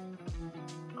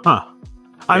 Huh.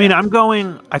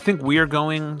 I think we are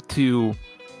going to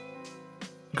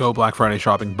go Black Friday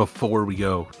shopping before we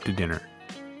go to dinner.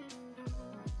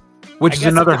 Which is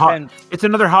another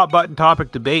hot button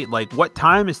topic debate. Like, what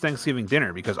time is Thanksgiving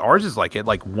dinner? Because ours is like at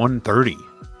 1:30.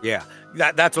 Yeah.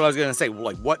 That's what I was going to say.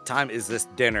 Like, what time is this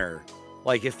dinner?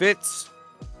 Like, if it's,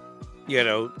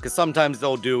 because sometimes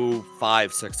they'll do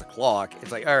 5, 6 o'clock.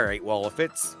 It's like, all right, well, if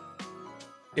it's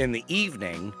in the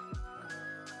evening,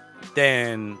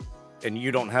 then, and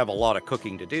you don't have a lot of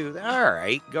cooking to do, then all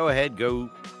right, go ahead, go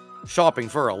shopping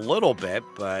for a little bit,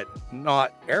 but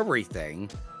not everything.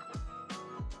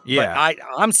 Yeah. But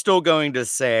I'm still going to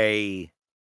say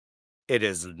it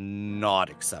is not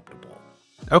acceptable.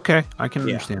 Okay, I can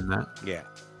understand that. Yeah.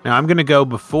 Now I'm going to go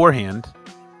beforehand.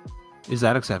 Is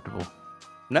that acceptable?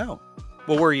 No.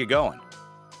 Well, where are you going?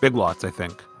 Big Lots, I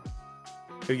think.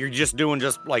 So you're just doing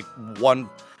like one.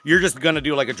 You're just going to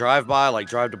do like a drive-by, like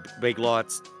drive to Big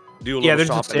Lots, do a little shopping. Yeah, there's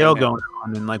a sale going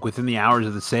on, and like within the hours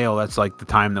of the sale, that's like the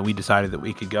time that we decided that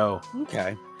we could go.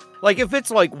 Okay. Like if it's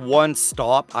like one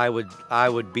stop, I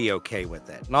would be okay with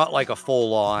it. Not like a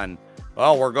full-on,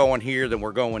 oh, we're going here, then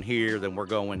we're going here, then we're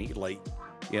going here. Like,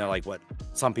 like what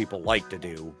some people like to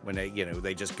do when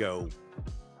they just go,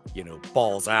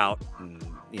 balls out and,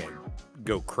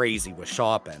 go crazy with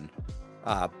shopping.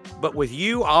 But with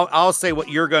you, I'll say what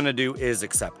you're going to do is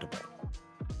acceptable.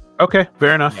 Okay,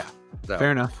 fair enough. Yeah, so.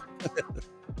 Fair enough.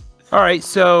 All right,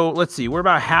 so let's see. We're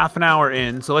about half an hour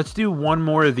in, so let's do one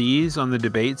more of these on the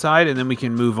debate side, and then we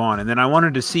can move on. And then I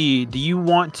wanted to see, do you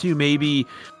want to maybe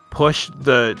push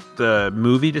the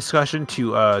movie discussion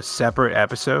to a separate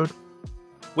episode?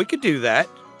 We could do that.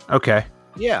 Okay.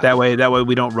 Yeah. That way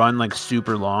we don't run like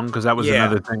super long, because that was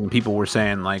another thing people were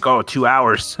saying, like, oh, 2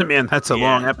 hours. Man, that's a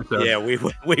long episode. Yeah,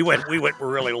 we went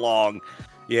really long.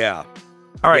 Yeah.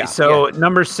 All right, so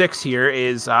number 6 here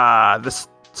is the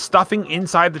stuffing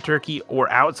inside the turkey or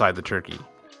outside the turkey.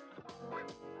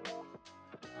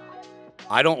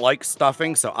 I don't like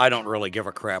stuffing, so I don't really give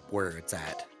a crap where it's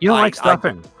at. You don't like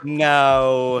stuffing?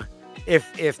 No.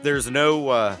 If there's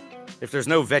no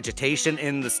vegetation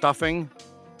in the stuffing,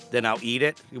 then I'll eat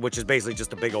it, which is basically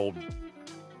just a big old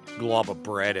glob of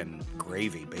bread and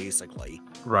gravy, basically.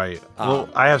 Right. Well,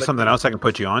 I have something else I can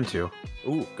put you onto.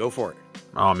 Ooh, go for it.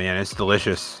 Oh man, it's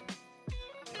delicious.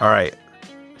 All right.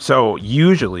 So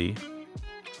usually,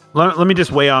 let me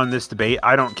just weigh on this debate.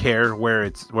 I don't care where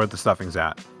the stuffing's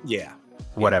at. Yeah.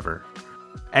 Whatever.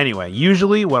 Anyway,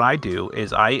 usually what I do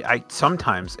is I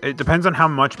sometimes, it depends on how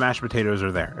much mashed potatoes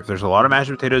are there. If there's a lot of mashed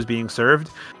potatoes being served,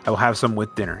 I will have some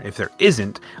with dinner. If there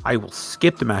isn't, I will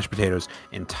skip the mashed potatoes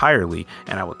entirely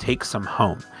and I will take some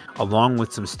home along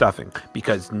with some stuffing,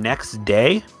 because next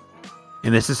day,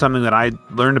 and this is something that I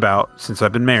learned about since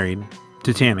I've been married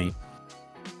to Tammy,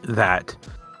 that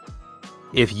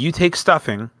if you take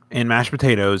stuffing and mashed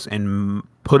potatoes and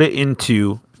put it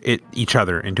into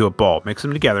into a ball, mix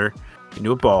them together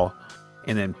into a ball,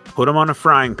 and then put them on a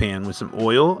frying pan with some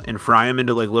oil and fry them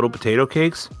into like little potato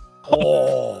cakes.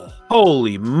 Oh,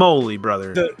 holy moly,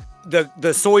 brother. The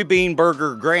soybean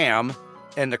burger Graham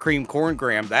and the cream corn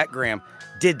Graham, that Graham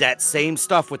did that same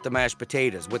stuff with the mashed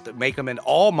potatoes, make them in.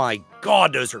 Oh my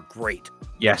God, those are great.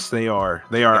 Yes, they are.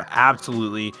 They are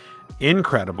absolutely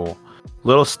incredible.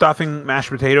 Little stuffing mashed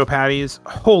potato patties.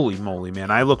 Holy moly,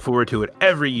 man. I look forward to it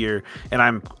every year, and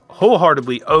I'm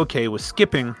wholeheartedly okay with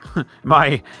skipping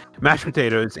my mashed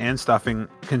potatoes and stuffing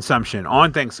consumption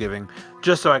on Thanksgiving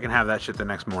just so I can have that shit the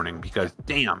next morning, because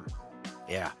damn.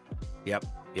 Yeah. Yep.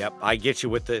 I get you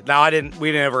with the. Now,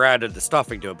 we never added the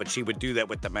stuffing to it, but she would do that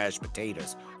with the mashed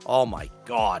potatoes. Oh my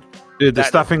God. Dude, the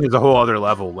stuffing is a whole other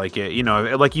level. Like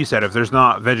like you said, if there's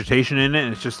not vegetation in it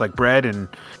and it's just like bread and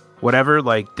whatever,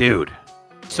 like, dude,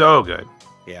 so good.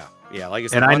 Yeah. Like I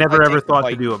said, and I never ever thought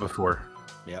to do it before.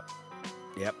 Yep.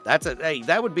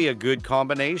 That would be a good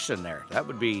combination there. That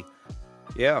would be,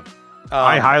 yeah.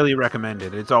 I highly recommend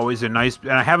it. It's always and I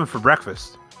have them for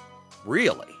breakfast.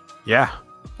 Really? Yeah.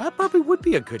 That probably would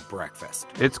be a good breakfast.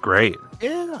 It's great.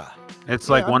 Yeah. It's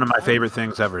like one of my favorite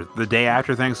things ever. The day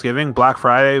after Thanksgiving, Black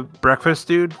Friday breakfast,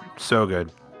 dude, so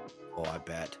good. Oh, I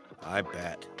bet.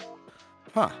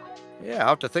 Huh. Yeah, I'll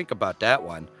have to think about that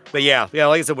one. But yeah,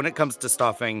 like I said, when it comes to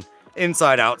stuffing,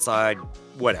 inside, outside,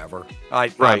 whatever.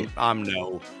 Like I said, I'm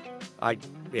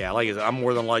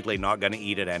more than likely not going to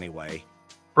eat it anyway.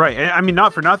 Right. I mean,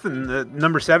 not for nothing, the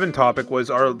number 7 topic was,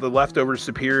 are the leftovers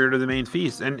superior to the main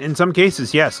feast? And in some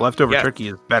cases, yes, leftover turkey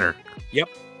is better. Yep.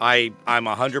 I'm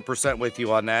 100% with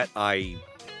you on that. I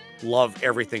love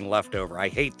everything leftover. I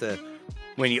hate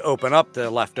when you open up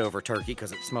the leftover turkey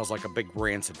because it smells like a big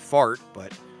rancid fart,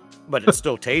 but it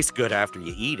still tastes good after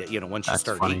you eat it, once you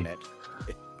start eating it.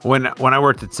 When I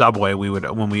worked at Subway,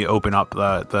 when we open up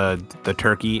the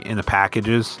turkey in the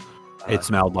packages, it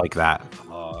smelled like that.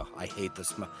 I hate the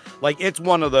smell. Like, it's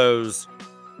one of those,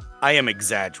 I am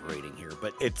exaggerating here,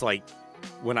 but it's like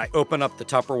when I open up the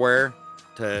Tupperware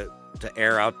to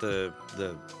air out the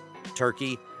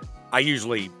turkey, I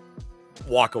usually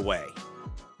walk away,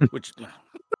 which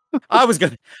I was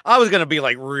gonna be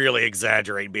like really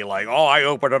exaggerate, be like, oh, I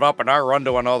open it up and I run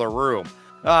to another room.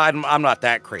 I'm not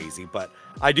that crazy, but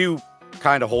I do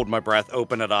kind of hold my breath,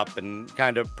 open it up, and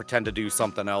kind of pretend to do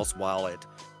something else while it,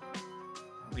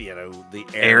 the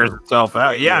air airs itself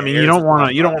out. Yeah, I mean, you don't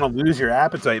want to lose your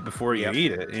appetite before you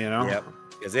eat it. Yep.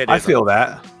 I feel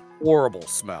that horrible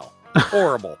smell.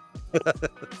 Horrible.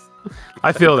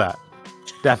 I feel that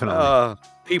definitely.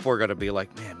 People are gonna be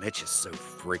like, man, Mitch is so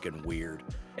freaking weird.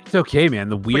 It's okay, man.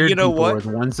 The weird people are the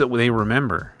ones that they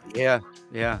remember. Yeah.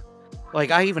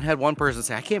 Like, I even had one person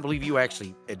say, I can't believe you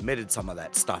actually admitted some of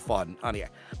that stuff on here.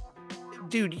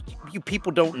 Dude, you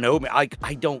people don't know me.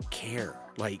 I don't care.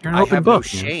 Like, I have no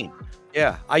shame.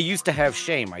 Yeah, I used to have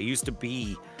shame. I used to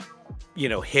be,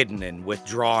 hidden and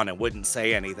withdrawn and wouldn't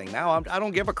say anything. Now I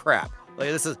don't give a crap. Like,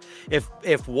 this is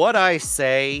if what I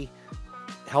say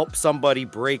helps somebody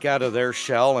break out of their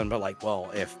shell and be like, well,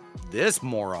 if this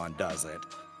moron does it,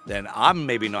 then I'm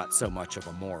maybe not so much of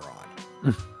a moron.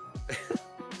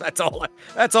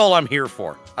 That's all I'm here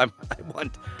for.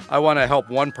 I want to help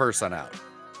one person out.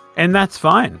 And that's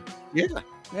fine.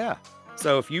 Yeah.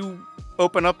 So if you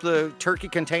open up the turkey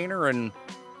container and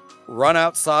run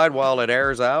outside while it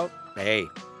airs out, hey,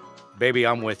 baby,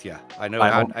 I'm with you. I know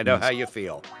how you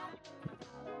feel.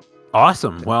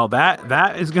 Awesome. Well,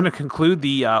 that is going to conclude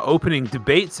the opening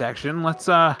debate section. Let's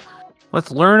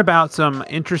learn about some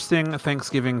interesting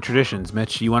Thanksgiving traditions.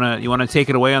 Mitch, you wanna take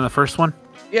it away on the first one?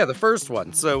 Yeah, the first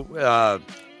one. So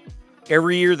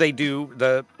every year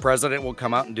the president will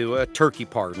come out and do a turkey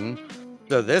pardon.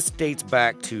 So this dates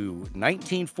back to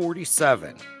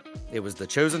 1947. It was the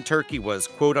chosen turkey was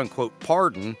quote unquote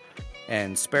pardoned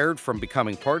and spared from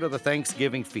becoming part of the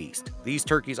Thanksgiving feast. These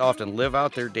turkeys often live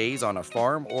out their days on a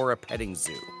farm or a petting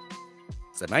zoo.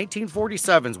 So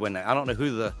 1947 is when, I don't know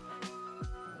who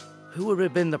would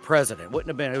have been the president. Wouldn't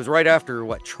have been, it was right after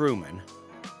Truman,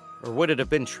 or would it have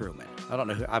been Truman? I don't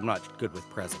know. I'm not good with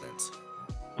presidents.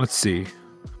 Let's see.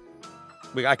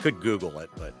 I could Google it,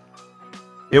 but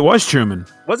it was Truman.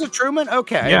 Was it Truman?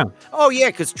 Okay. Yeah. Oh yeah,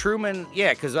 because Truman.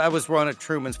 Yeah, because I was one of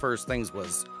Truman's first things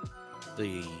was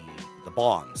the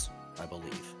bombs, I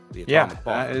believe. The atomic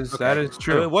bombs. That is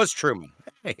true. So it was Truman.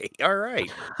 Hey, all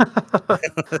right.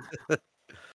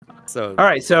 All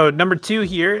right. So number 2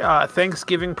 here,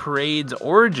 Thanksgiving parade's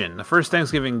origin. The first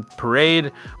Thanksgiving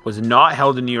parade was not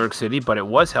held in New York City, but it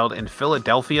was held in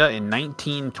Philadelphia in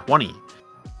 1920.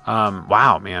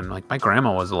 Wow, man! Like my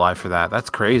grandma was alive for that. That's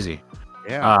crazy.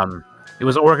 Yeah. It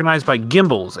was organized by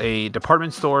Gimbel's, a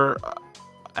department store,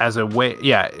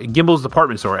 Gimbel's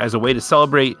department store, as a way to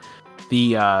celebrate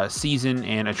the season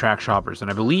and attract shoppers. And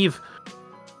I believe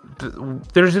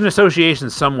there's an association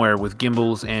somewhere with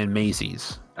Gimbel's and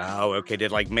Macy's. Oh, okay.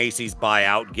 Did like Macy's buy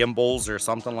out Gimbel's or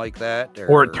something like that?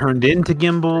 Or it turned into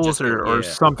Gimbel's or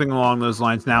something along those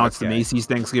lines. Now it's the Macy's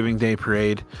Thanksgiving Day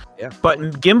Parade. Yeah.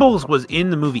 But Gimbel's was in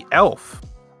the movie Elf.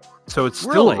 So it's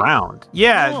still around.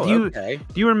 Yeah. Oh, do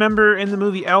you remember in the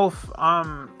movie Elf,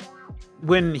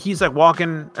 when he's like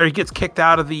walking, or he gets kicked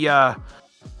out of the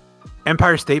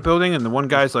Empire State Building, and the one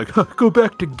guy's like, go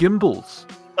back to Gimbel's.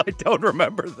 I don't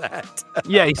remember that.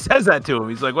 Yeah, he says that to him.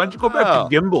 He's like, why don't you go back to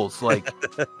Gimbel's? Like,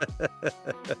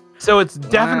 so it's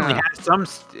definitely has some.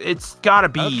 It's got to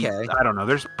be. I don't know.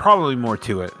 There's probably more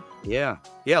to it. Yeah.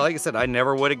 Like I said, I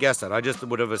never would have guessed it. I just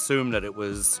would have assumed that it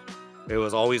was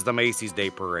always the Macy's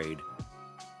Day Parade.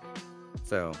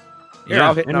 So, yeah,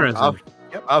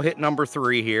 I'll hit number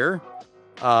 3 here.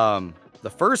 The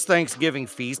first Thanksgiving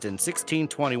feast in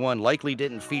 1621 likely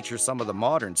didn't feature some of the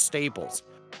modern staples.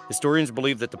 Historians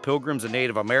believe that the Pilgrims and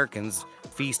Native Americans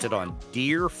feasted on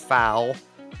deer, fowl,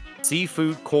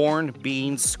 seafood, corn,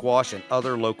 beans, squash, and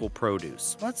other local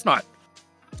produce. Well, that's not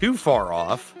too far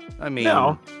off. I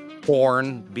mean,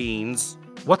 corn, beans.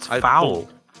 What's fowl?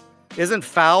 Isn't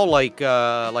fowl like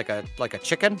a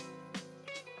chicken?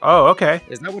 Oh, okay.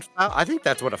 Isn't that what fowl? I think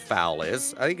that's what a fowl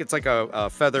is. I think it's like a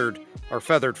feathered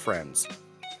friends.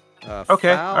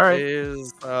 Okay, fowl all right.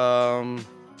 Is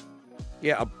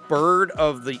a bird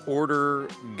of the order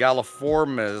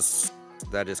Galliformes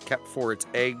that is kept for its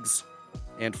eggs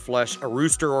and flesh. A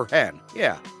rooster or hen.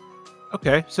 Yeah.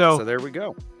 Okay, so there we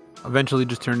go. Eventually,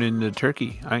 just turned into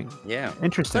turkey.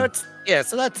 Interesting.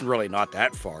 So that's really not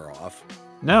that far off.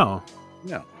 No.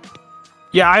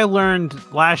 Yeah, I learned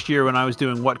last year when I was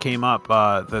doing What Came Up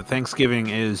that Thanksgiving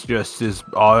is just as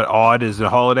odd as a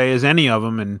holiday as any of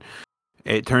them, and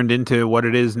it turned into what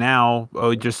it is now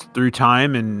just through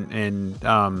time and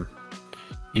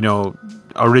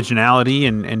originality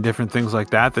and different things like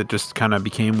that just kind of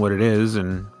became what it is,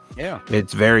 and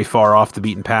it's very far off the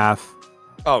beaten path.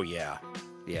 Oh, yeah.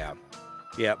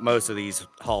 Most of these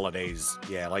holidays,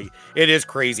 like it is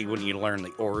crazy when you learn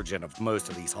the origin of most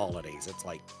of these holidays. It's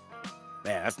like,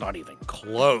 man, that's not even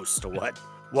close to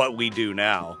what we do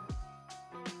now.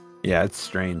 Yeah, it's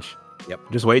strange. Yep.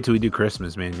 Just wait till we do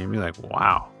Christmas, man. You'll be like,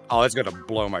 wow. Oh, it's gonna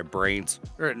blow my brains.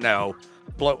 I don't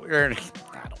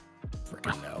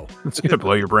freaking know. It's gonna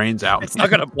blow your brains out. It's not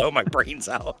gonna blow my brains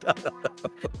out.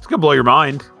 It's gonna blow your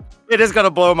mind. It is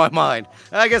gonna blow my mind.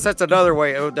 I guess that's another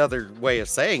way of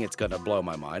saying it's gonna blow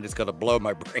my mind. It's gonna blow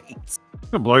my brains.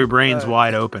 It's gonna blow your brains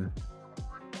wide open.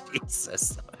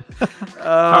 Jesus.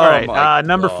 All right.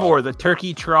 Number 4, the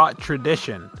turkey trot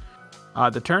tradition.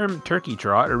 The term turkey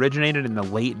trot originated in the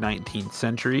late 19th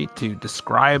century to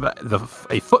describe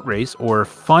a foot race or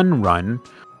fun run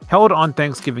held on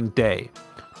Thanksgiving Day.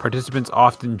 Participants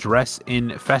often dress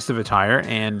in festive attire,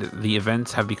 and the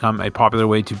events have become a popular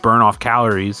way to burn off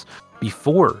calories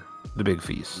before the big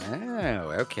feast.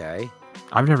 Oh, okay.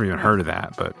 I've never even heard of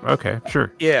that, but okay,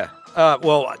 sure. Yeah.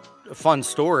 Well, fun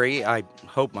story. I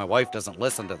hope my wife doesn't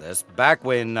listen to this. Back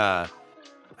when I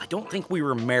don't think we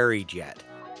were married yet.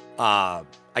 I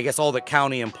guess all the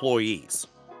county employees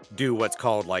do what's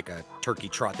called like a turkey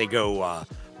trot. They go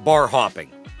bar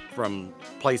hopping from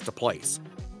place to place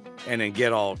and then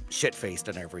get all shit-faced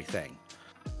and everything.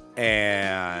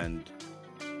 And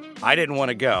I didn't want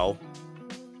to go,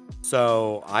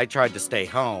 so I tried to stay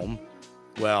home.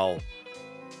 Well,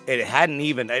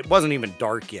 it wasn't even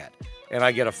dark yet, and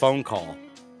I get a phone call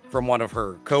from one of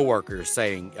her coworkers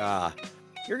saying,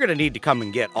 you're going to need to come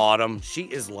and get Autumn. She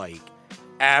is like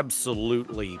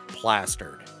absolutely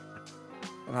plastered.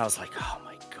 And I was like, oh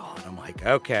my God. I'm like,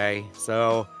 okay.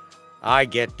 So I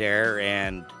get there,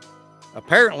 and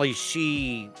apparently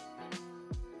she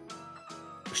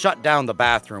shut down the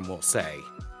bathroom, we'll say,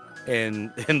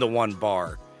 in the one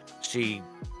bar. She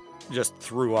just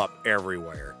threw up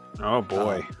everywhere. Oh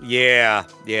boy. Yeah.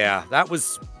 That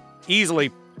was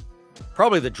easily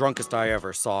probably the drunkest I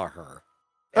ever saw her.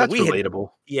 That's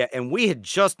relatable. And we had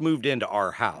just moved into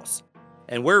our house.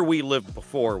 And where we lived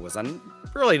before was a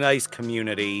really nice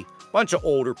community, bunch of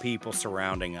older people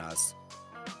surrounding us.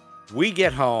 We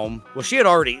get home. Well,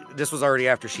 this was already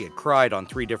after she had cried on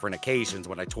 3 different occasions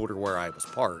when I told her where I was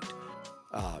parked.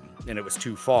 And it was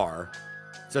too far.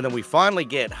 So then we finally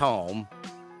get home.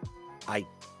 I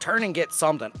turn and get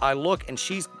something. I look, and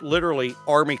she's literally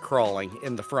army crawling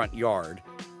in the front yard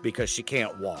because she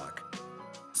can't walk.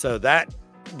 So that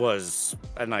was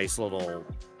a nice little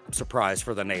surprise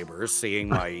for the neighbors, seeing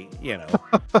my,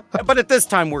 but at this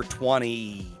time we're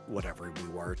 20, whatever we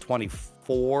were,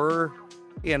 24,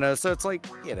 so it's like,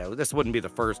 this wouldn't be the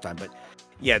first time, but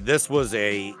yeah, this was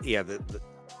I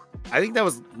think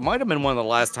that might have been one of the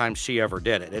last times she ever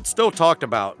did it. It's still talked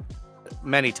about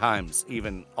many times,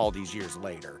 even all these years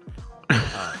later.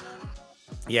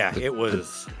 Yeah, it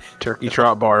was turkey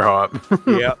trot bar hop.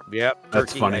 Yep.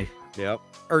 That's funny. Yep.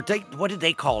 Or what did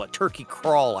they call it? Turkey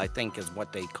crawl, I think, is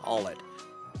what they call it.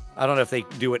 I don't know if they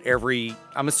do it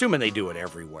I'm assuming they do it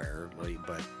everywhere,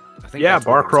 but I think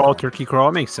bar crawl, turkey crawl,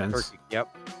 it makes sense. Turkey,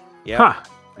 yep. Huh.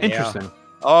 Interesting. Yeah.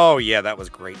 Oh yeah, that was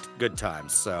great. Good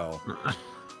times. So.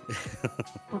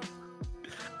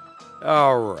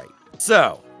 All right.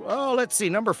 So, let's see.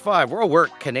 Number 5. We're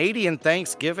Canadian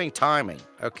Thanksgiving timing.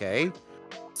 Okay.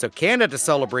 So Canada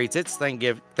celebrates its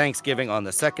Thanksgiving on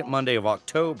the second Monday of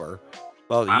October,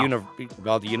 while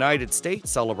the United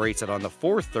States celebrates it on the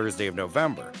 4th Thursday of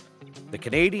November. The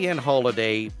Canadian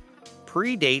holiday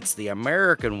predates the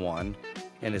American one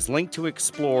and is linked to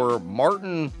explorer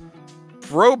Martin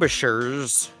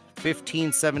Frobisher's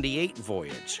 1578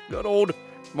 voyage. Good old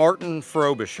Martin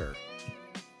Frobisher.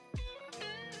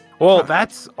 Well,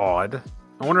 that's odd.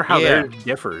 I wonder how theirs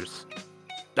differs.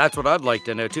 That's what I'd like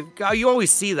to know too. You always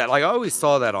see that. Like I always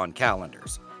saw that on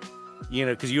calendars.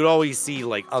 Because you'd always see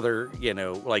like other,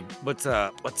 like what's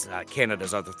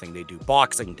Canada's other thing they do?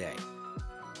 Boxing Day.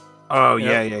 Oh,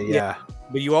 yeah.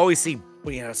 But you always see,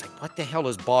 it's like, what the hell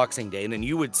is Boxing Day? And then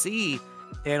you would see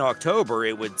in October,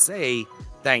 it would say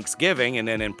Thanksgiving, and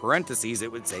then in parentheses,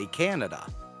 it would say Canada.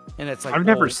 And it's like, I've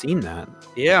never seen that.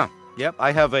 Yeah. Yep.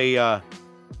 I have a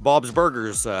Bob's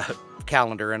Burgers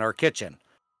calendar in our kitchen,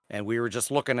 and we were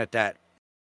just looking at that,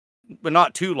 but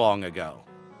not too long ago.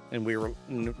 And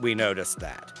we noticed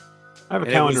that. I have a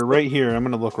calendar right here. I'm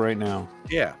going to look right now.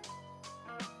 Yeah.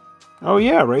 Oh,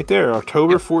 yeah, right there.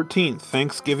 October 14th,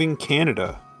 Thanksgiving,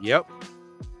 Canada. Yep.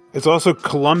 It's also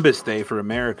Columbus Day for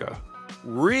America.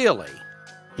 Really?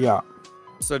 Yeah.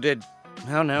 So I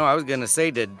don't know. I was going to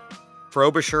say, did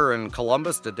Frobisher and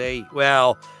Columbus,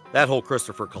 well, that whole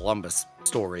Christopher Columbus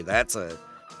story, that's an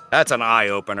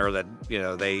eye-opener that,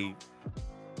 they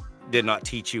did not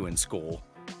teach you in school.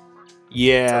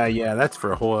 Yeah, that's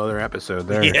for a whole other episode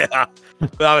there. Yeah,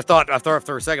 but I thought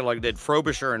for a second, like, did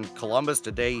Frobisher and Columbus,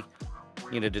 did they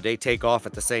take off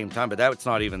at the same time? But that's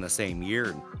not even the same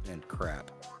year and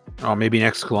crap. Oh, maybe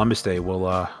next Columbus Day we'll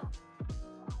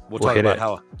talk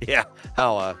about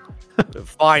how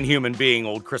fine human being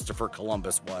old Christopher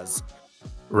Columbus was.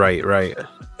 Right.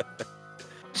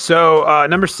 So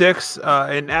number 6,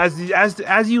 and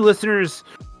as you listeners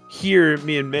hear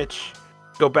me and Mitch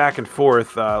go back and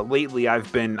forth, lately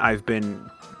I've been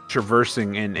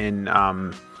traversing in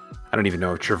I don't even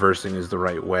know if traversing is the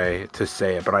right way to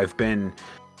say it, but I've been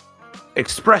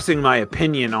expressing my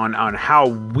opinion on how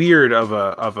weird of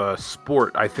a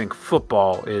sport I think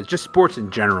football is, just sports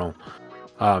in general.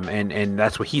 And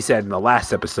that's what he said in the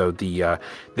last episode, the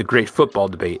great football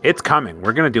debate. It's coming.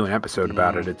 We're going to do an episode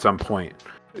about it at some point.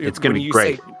 It's going to be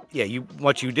great.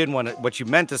 What you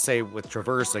meant to say with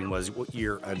traversing was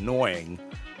you're annoying.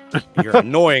 You're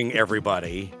annoying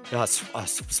everybody, us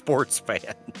sports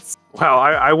fans. Well,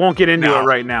 I won't get into it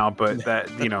right now, but that,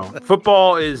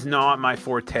 football is not my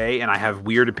forte, and I have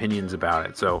weird opinions about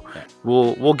it. So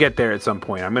we'll get there at some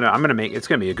point. I'm gonna make it's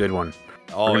gonna be a good one.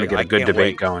 Oh, we're gonna get a good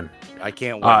debate going. I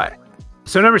can't wait.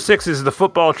 So number 6 is the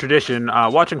football tradition.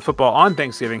 Watching football on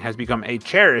Thanksgiving has become a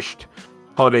cherished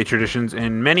holiday traditions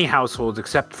in many households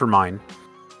except for mine.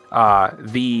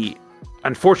 The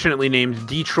unfortunately named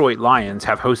Detroit Lions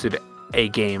have hosted a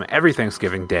game every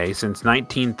Thanksgiving Day since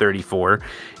 1934,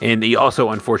 and the also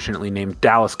unfortunately named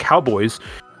Dallas Cowboys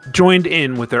joined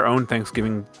in with their own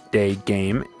Thanksgiving Day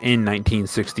game in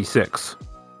 1966.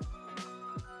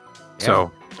 Yeah.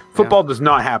 So, football does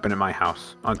not happen at my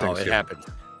house on Thanksgiving. Oh, it happens.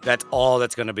 That's all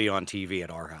that's going to be on TV at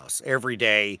our house every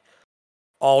day,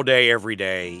 all day, every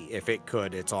day. If it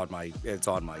could, it's on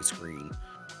my screen.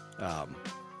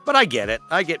 But I get it.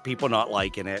 I get people not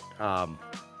liking it.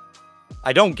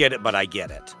 I don't get it, but I get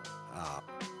it.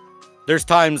 There's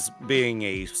times being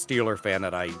a Steeler fan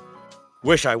that I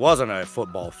wish I wasn't a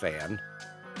football fan,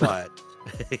 but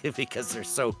because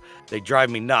they drive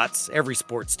me nuts. Every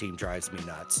sports team drives me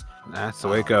nuts. That's the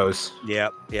way it goes.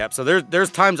 Yep. So there's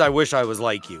times I wish I was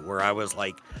like you, where I was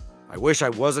like, I wish I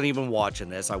wasn't even watching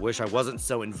this. I wish I wasn't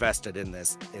so invested in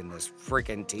this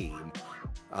freaking team.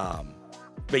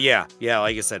 But yeah,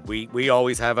 like I said, we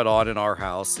always have it on in our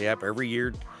house. Yep, every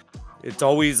year. It's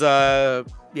always 1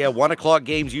 o'clock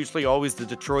game's usually always the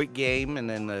Detroit game, and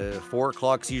then the 4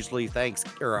 o'clock's usually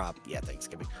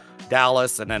Thanksgiving,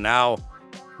 Dallas, and then now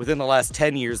within the last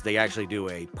 10 years they actually do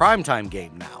a primetime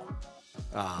game now,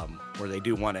 where they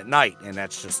do one at night, and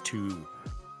that's just two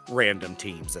random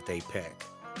teams that they pick.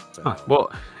 So.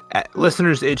 Well,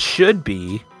 listeners, it should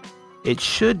be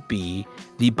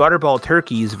the Butterball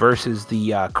Turkeys versus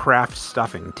the Kraft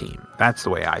Stuffing team. That's the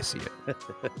way I see it.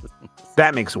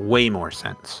 That makes way more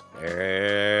sense.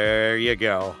 There you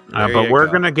go. But we're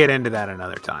going to get into that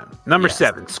another time. Number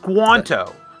 7,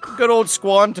 Squanto. Good old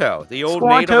Squanto, the old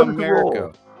Native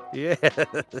American. Yeah.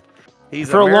 He's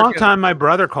For American. A long time, my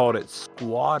brother called it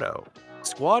Squatto.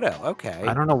 Squatto, okay.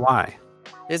 I don't know why.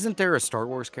 Isn't there a Star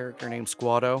Wars character named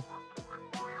Squatto?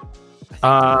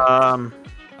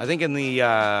 I think in the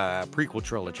prequel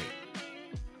trilogy.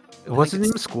 What's his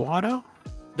name? Squatto?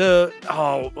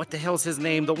 What the hell's his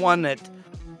name? The one that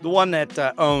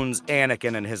owns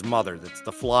Anakin and his mother. That's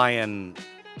the flying.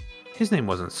 His name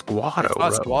wasn't Squatto. It's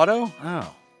not Squatto?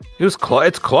 Oh. It was close.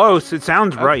 It's close. It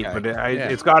sounds right, but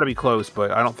it's got to be close.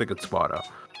 But I don't think it's Squatto.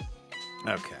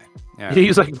 Okay. Yeah.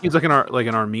 He's like an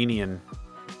Armenian.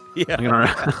 Yeah.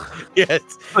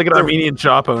 Like an Armenian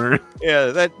shop owner.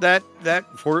 Yeah. That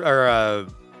for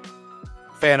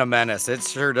Phantom Menace. It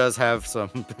sure does have some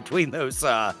between those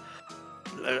the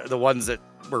ones that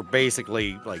were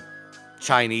basically like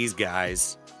Chinese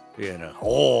guys. You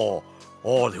know.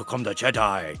 Here come the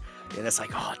Jedi. And it's like,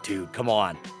 oh, dude, come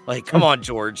on. Like, come on,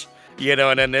 George. You know,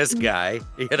 and then this guy,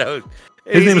 you know.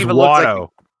 His name is Watto.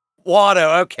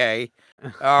 Watto, okay.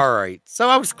 All right. So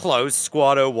I was close.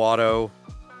 Watto.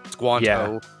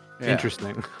 Squanto. Yeah.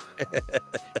 Interesting.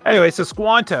 Anyway, so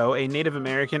Squanto, a Native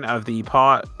American of the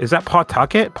is that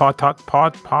Pawtucket?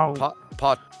 Patuxet?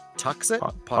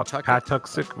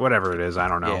 Whatever it is, I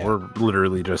don't know. Yeah. We're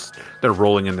literally they're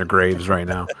rolling in their graves right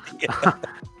now.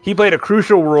 He played a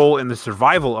crucial role in the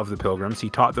survival of the Pilgrims.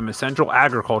 He taught them essential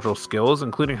agricultural skills,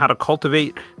 including how to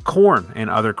cultivate corn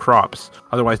and other crops,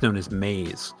 otherwise known as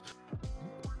maize.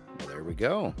 Well, there we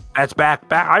go. That's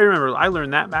back. I remember I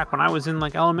learned that back when I was in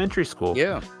like elementary school.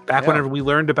 Yeah. Whenever we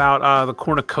learned about the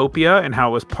cornucopia and how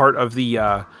it was part of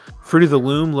the Fruit of the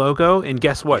Loom logo. And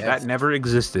guess what? Yes. That never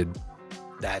existed.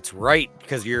 That's right,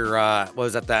 because you're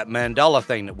was that Mandela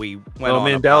thing that we went on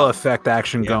Mandela about. Effect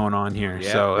action going on here.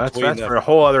 Yeah, so that's for a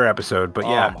whole other episode. But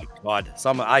yeah. Oh my God,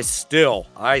 I still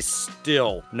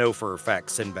know for a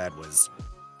fact Sinbad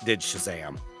did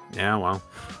Shazam. Yeah, well,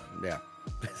 yeah.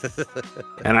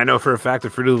 And I know for a fact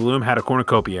that Fruit of the Loom had a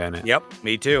cornucopia in it. Yep,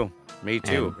 me too.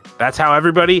 And that's how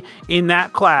everybody in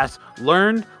that class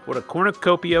learned what a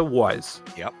cornucopia was.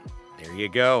 Yep. There you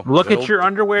go. Look at your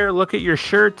underwear. Look at your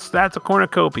shirts. That's a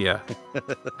cornucopia.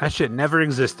 That shit never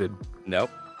existed.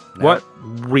 Nope. What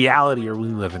reality are we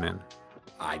living in?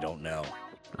 I don't know.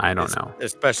 I don't know.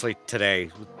 Especially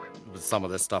today with some of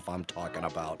this stuff I'm talking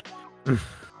about.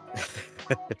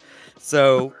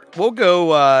 So we'll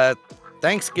go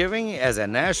Thanksgiving as a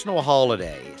national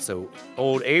holiday. So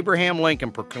old Abraham Lincoln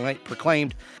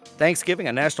proclaimed Thanksgiving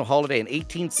a national holiday in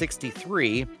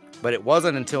 1863. But it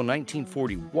wasn't until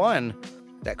 1941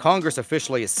 that Congress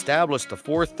officially established the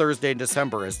fourth Thursday in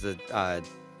December as the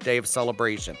day of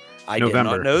celebration. I did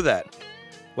not know that.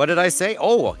 What did I say?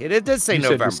 Oh, it did say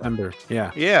November. Said December. Yeah.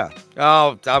 Yeah.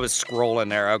 Oh, I was scrolling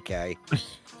there. Okay.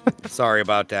 Sorry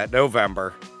about that.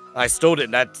 November. I still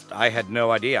didn't. I had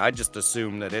no idea. I just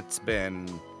assumed that it's been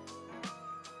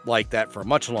like that for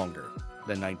much longer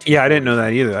than 19. Yeah, I didn't know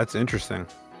that either. That's interesting.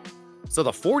 So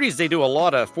the 40s, they do a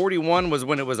lot of. 41 was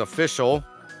when it was official.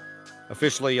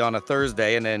 officially on a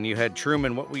Thursday, and then you had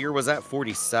Truman. What year was that?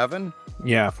 47.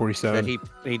 Yeah, 47. That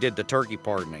he did the turkey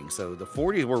pardoning. So the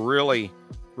 40s were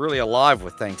really alive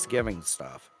with Thanksgiving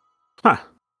stuff. Huh.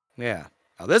 Yeah.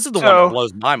 Now this is the one that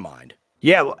blows my mind.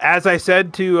 Yeah, well, as I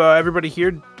said to everybody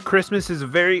here, Christmas is a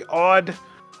very odd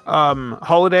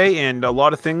holiday, and a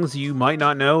lot of things you might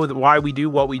not know why we do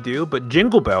what we do. But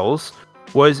Jingle Bells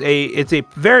it's a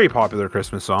very popular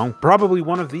Christmas song, probably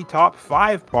one of the top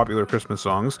 5 popular Christmas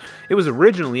songs. It was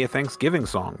originally a Thanksgiving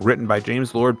song written by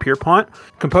James Lord Pierpont,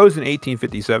 composed in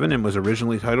 1857, and was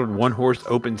originally titled One Horse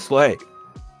Open Sleigh.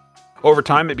 Over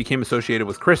time, it became associated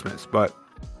with Christmas, but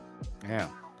yeah.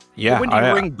 Yeah. When do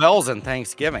you ring bells in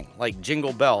Thanksgiving? Like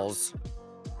Jingle Bells?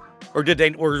 Or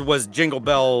was Jingle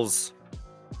Bells,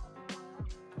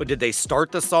 but did they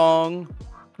start the song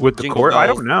with the chorus? I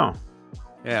don't know.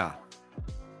 Yeah.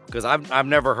 Because I've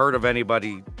never heard of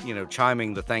anybody,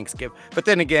 chiming the Thanksgiving. But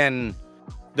then again,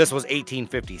 this was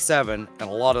 1857, and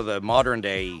a lot of the modern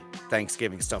day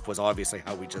Thanksgiving stuff was obviously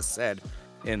how we just said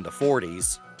in the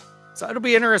 40s. So it'll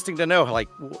be interesting to know, like,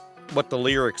 what the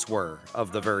lyrics were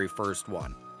of the very first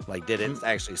one. Like, did it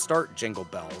actually start Jingle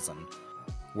Bells, and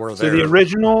were there? So the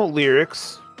original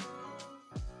lyrics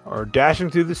are dashing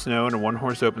through the snow in a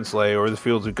one-horse open sleigh, over the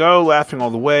fields we go, laughing all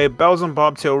the way, bells on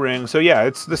bobtail ring. So yeah,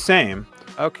 it's the same.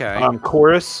 Okay.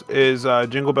 Chorus is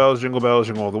jingle bells, jingle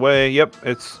all the way. Yep,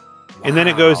 it's. Wow. And then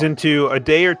it goes into a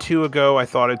day or two ago, I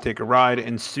thought I'd take a ride,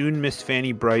 and soon Miss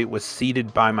Fanny Bright was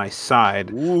seated by my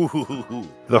side. Ooh.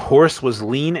 The horse was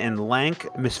lean and lank,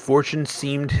 misfortune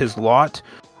seemed his lot.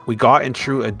 We got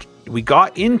into a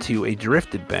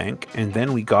drifted bank, and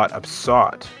then we got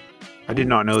upsot. I did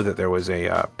not know that there was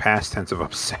a past tense of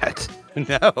upset.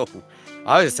 No.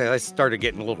 I was say I started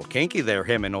getting a little kinky there,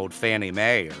 him and old Fannie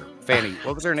Mae, or Fanny,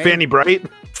 what was her name? Fanny Bright?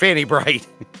 Fanny Bright.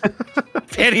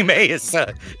 Fannie Mae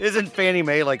isn't Fannie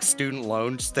Mae like student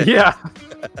loans? Yeah.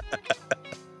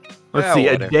 Let's see.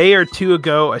 Whatever. A day or two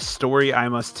ago, a story I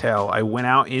must tell. I went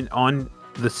out on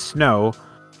the snow,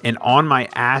 and on my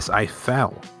ass I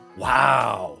fell.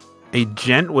 Wow. A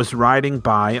gent was riding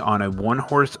by on a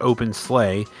one-horse open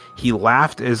sleigh. He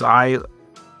laughed as I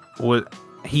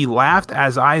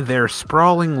there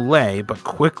sprawling lay, but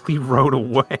quickly rode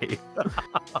away.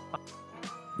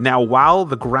 Now, while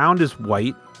the ground is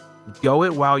white, go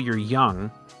it while you're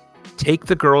young. Take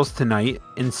the girls tonight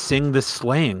and sing the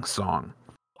sleighing song.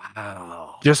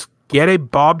 Wow. Just get a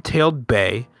bob-tailed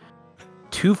bay,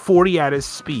 240 at his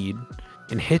speed,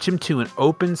 and hitch him to an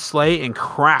open sleigh and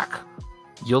crack.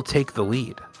 You'll take the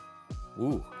lead.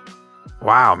 Ooh.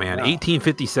 Wow, man. Wow.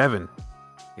 1857.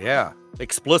 Yeah.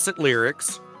 Explicit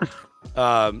lyrics.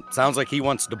 Sounds like he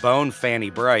wants to bone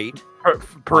Fanny Bright.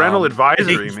 Parental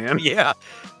advisory, man. Yeah.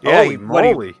 Holy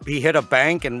moly. He hit a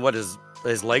bank, and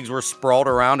his legs were sprawled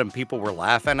around and people were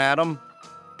laughing at him.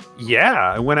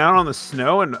 Yeah. I went out on the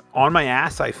snow, and on my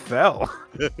ass I fell.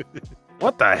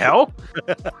 What the hell?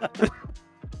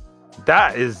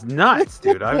 That is nuts,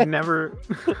 dude. I've never...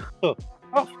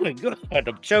 Oh my God,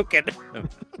 I'm choking.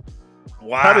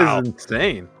 Wow. That is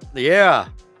insane. Yeah.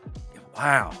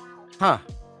 Wow. Huh.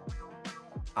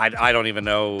 I don't even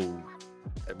know.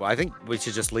 I think we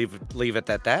should just leave it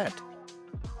at that.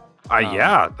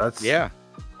 Yeah, that's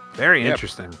very yeah.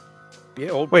 interesting.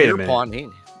 Yeah, old Wait Pierpont.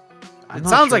 It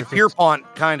sounds like Pierpont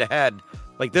kind of had,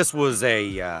 like, this was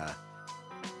a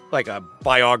like a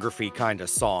biography kind of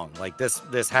song. Like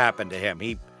this happened to him.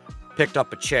 He picked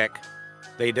up a chick.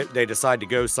 They decide to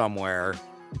go somewhere.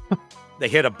 They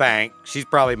hit a bank. She's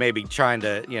probably maybe trying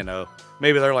to,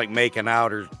 maybe they're like making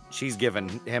out, or she's giving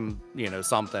him,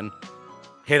 something.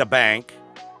 Hit a bank.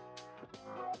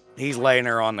 He's laying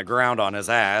there on the ground on his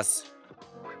ass.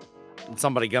 And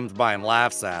somebody comes by and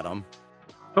laughs at him.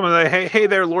 Someone's like, hey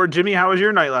there, Lord Jimmy, how was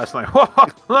your night last night?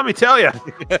 Let me tell you.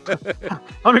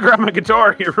 Let me grab my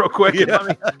guitar here real quick.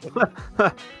 Yeah.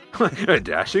 And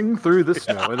dashing through the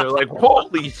snow. And they're like,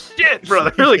 holy shit,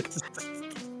 brother. They're like,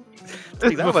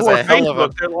 that was a hell of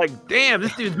a... They're like, damn,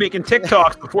 this dude's making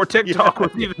TikToks before TikTok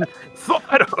was even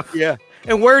thought of. Yeah.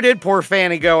 And where did poor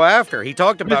Fanny go after? He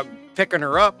talked about picking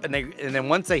her up, and then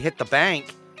once they hit the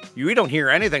bank, you don't hear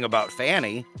anything about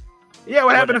Fanny. Yeah,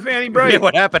 what happened to Fanny Bright? Yeah,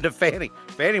 what happened to Fanny?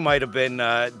 Fanny might have been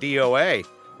DOA.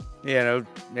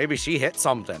 Maybe she hit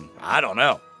something. I don't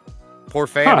know. Poor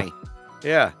Fanny. Huh.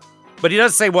 Yeah. But he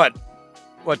does say what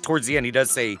towards the end, he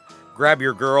does say, grab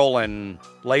your girl and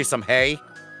lay some hay.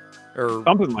 Or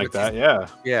something like that, yeah.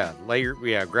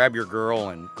 Yeah, grab your girl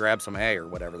and grab some hay, or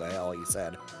whatever the hell he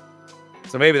said.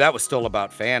 So maybe that was still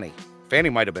about Fanny.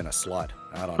 Fanny might have been a slut.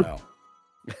 I don't know.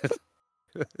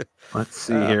 Let's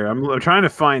see here. I'm trying to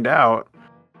find out.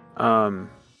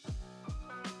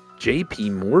 J.P.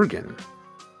 Morgan.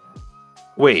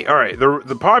 Wait, all right.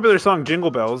 The popular song Jingle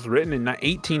Bells, written in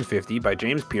 1850 by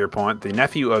James Pierpont, the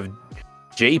nephew of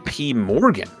J.P.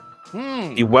 Morgan,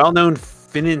 the well-known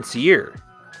financier.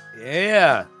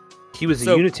 Yeah. He was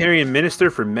a Unitarian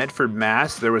minister for Medford,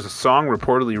 Mass. There was a song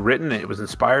reportedly written. It was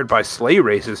inspired by sleigh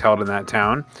races held in that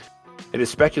town. It is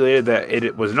speculated that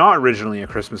it was not originally a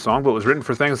Christmas song, but was written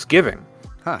for Thanksgiving.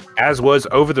 Huh. As was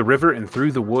Over the River and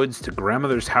Through the Woods to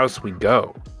Grandmother's House We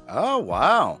Go. Oh,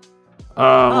 wow.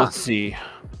 Let's see.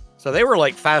 So they were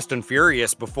like Fast and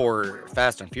Furious before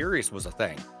Fast and Furious was a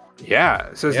thing. Yeah,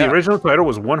 it says the original title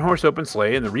was One Horse Open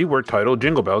Sleigh, and the reworked title,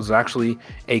 Jingle Bells, is actually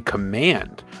a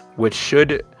command, which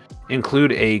should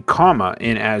include a comma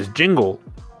in as jingle,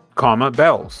 comma,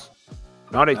 bells,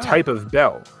 not a type of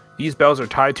bell. These bells are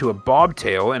tied to a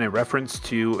bobtail in a reference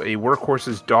to a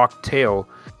workhorse's docked tail.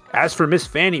 As for Miss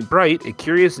Fanny Bright, a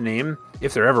curious name,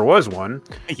 if there ever was one,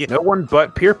 no one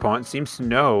but Pierpont seems to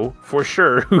know for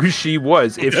sure who she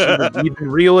was, if she was even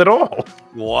real at all.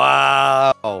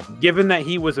 Wow. Given that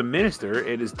he was a minister,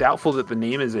 it is doubtful that the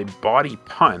name is a bawdy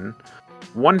pun.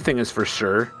 One thing is for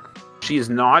sure, she is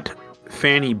not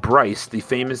Fanny Bryce, the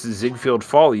famous Ziegfeld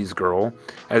Follies girl,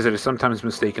 as it is sometimes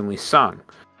mistakenly sung.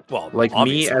 Well, like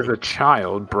obviously. me as a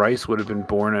child, Bryce would have been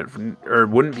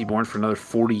wouldn't be born for another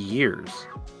 40 years.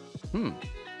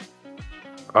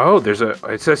 Oh,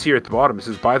 it says here at the bottom, it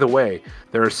says, by the way,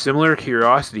 there are similar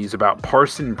curiosities about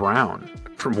Parson Brown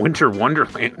from Winter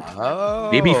Wonderland. Oh.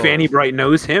 Maybe Fanny Bright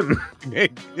knows him.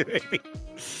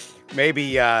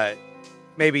 maybe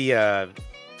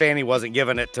Fanny wasn't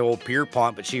giving it to old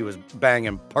Pierpont, but she was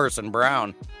banging Parson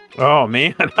Brown. Oh,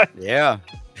 man. Yeah.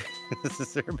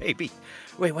 Or maybe.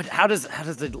 Wait, what? How does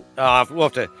the?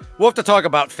 We'll have to talk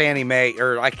about Fannie Mae,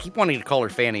 or I keep wanting to call her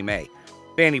Fannie Mae,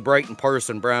 Fanny Bright and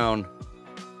Parson Brown.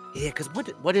 Yeah, because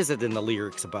what is it in the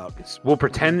lyrics about? We'll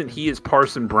pretend that he is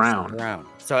Parson Brown.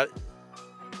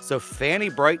 So Fanny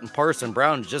Bright and Parson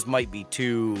Brown just might be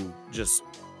two just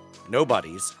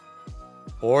nobodies,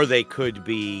 or they could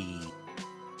be.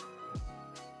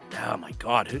 Oh my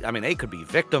God! I mean, they could be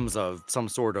victims of some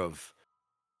sort of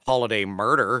holiday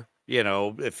murder. You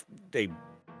know, if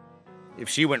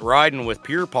she went riding with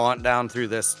Pierpont down through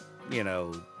this,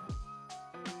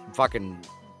 fucking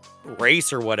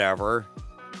race or whatever.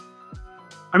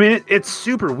 I mean, it's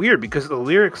super weird because the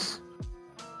lyrics,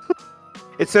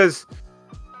 it says,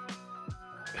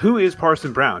 who is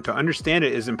Parson Brown? To understand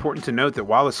it is important to note that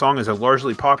while the song is a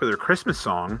largely popular Christmas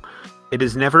song, it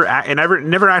is never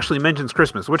actually mentions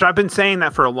Christmas, which I've been saying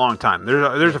that for a long time.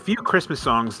 There's a few Christmas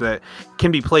songs that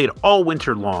can be played all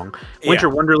winter long. Winter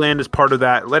Wonderland is part of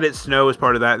that. Let It Snow is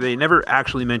part of that. They never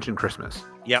actually mention Christmas.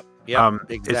 Yep.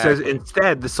 Exactly. It says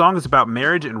instead the song is about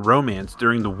marriage and romance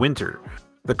during the winter.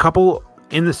 The couple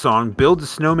in the song builds a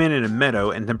snowman in a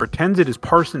meadow and then pretends it is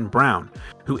Parson Brown,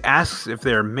 who asks if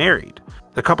they are married.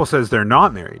 The couple says they're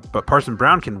not married, but Parson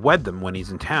Brown can wed them when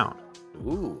he's in town.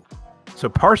 Ooh. So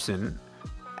parson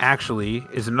actually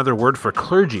is another word for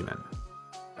clergyman,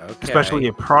 especially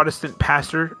a Protestant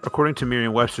pastor, according to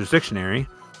Merriam-Webster's dictionary.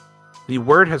 The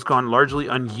word has gone largely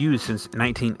unused since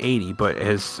 1980, but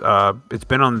it's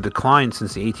been on the decline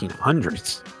since the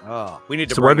 1800s. Oh, we need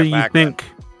to. So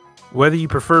whether you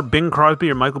prefer Bing Crosby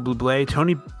or Michael Bublé,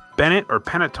 Tony Bennett or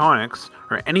Pentatonics,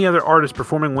 or any other artist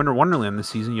performing Winter Wonderland this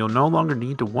season, you'll no longer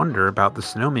need to wonder about the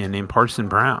snowman named Parson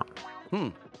Brown.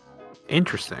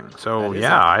 Interesting. So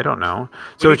I don't know.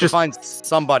 So it's just find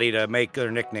somebody to make their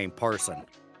nickname Parson,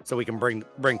 so we can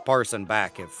bring Parson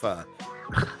back.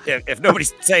 If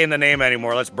nobody's saying the name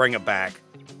anymore, let's bring it back.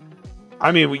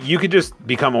 I mean, you could just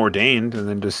become ordained and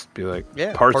then just be like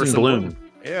Parson Bloom.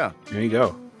 Yeah. There you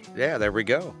go. Yeah, there we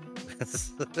go.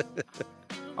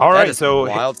 All right, so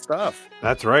wild stuff.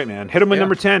 That's right, man. Hit him with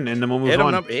number 10, and then we'll move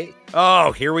on.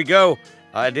 Oh, here we go.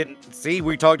 I didn't see.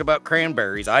 We talked about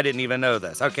cranberries. I didn't even know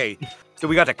this. Okay, so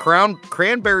we got the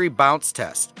cranberry bounce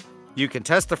test. You can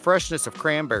test the freshness of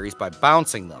cranberries by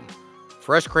bouncing them.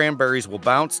 Fresh cranberries will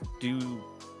bounce due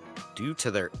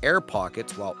to their air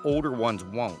pockets, while older ones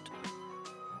won't.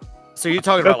 So you're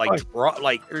talking about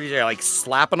like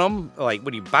slapping them, like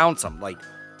when you bounce them, like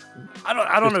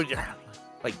I don't know,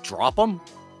 like drop them.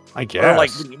 I guess. Or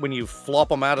like when you flop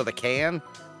them out of the can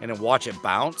and then watch it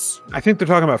bounce. I think they're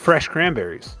talking about fresh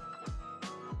cranberries.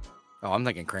 Oh, I'm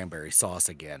thinking cranberry sauce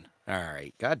again. All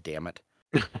right, god damn it.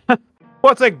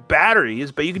 Well, it's like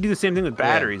batteries, but you can do the same thing with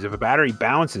batteries. If a battery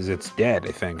bounces, it's dead.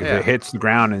 I think if it hits the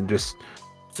ground and just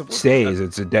stays,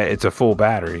 it's a full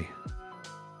battery.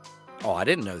 Oh, I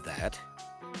didn't know that.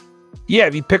 Yeah,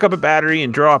 if you pick up a battery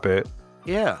and drop it,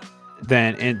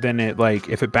 then it like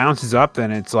if it bounces up,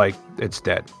 then it's like it's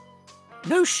dead.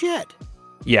 No shit.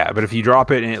 Yeah, but if you drop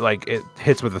it and it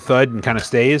hits with a thud and kind of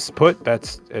stays put,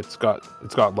 it's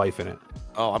got life in it.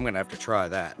 Oh, I'm gonna have to try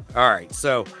that. All right,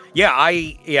 so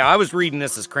I was reading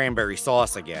this as cranberry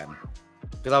sauce again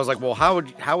because I was like, well, how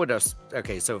would us?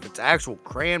 Okay, so if it's actual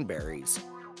cranberries,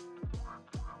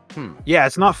 Yeah,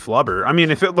 it's not flubber. I mean,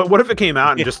 what if it came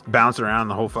out and just bounced around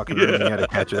the whole fucking room and you had to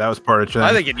catch it? That was part of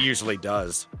I think it usually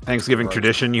does. Thanksgiving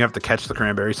tradition. You have to catch the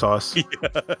cranberry sauce.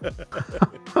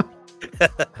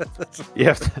 You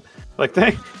have to,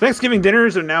 Thanksgiving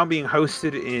dinners are now being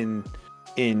hosted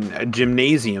in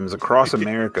gymnasiums across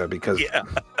America because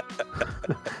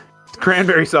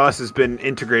cranberry sauce has been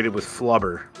integrated with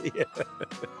flubber.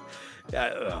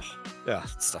 Yeah,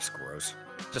 stuff's gross.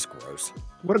 Just gross.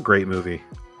 What a great movie.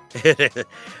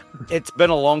 It's been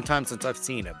a long time since I've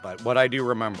seen it, but what I do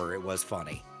remember, it was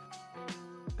funny.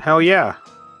 Hell yeah.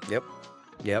 Yep.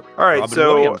 All right, Robin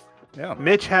so Williams. Yeah.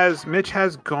 Mitch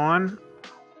has gone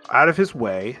out of his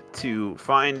way to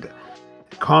find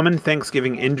common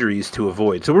Thanksgiving injuries to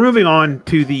avoid. So we're moving on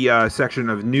to the section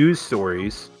of news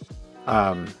stories,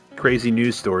 crazy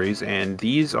news stories, and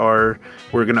we're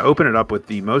going to open it up with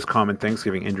the most common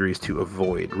Thanksgiving injuries to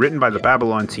avoid, written by the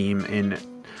Babylon team in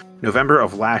November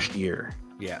of last year.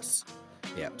 Yes.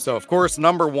 Yeah. So of course,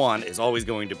 number one is always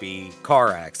going to be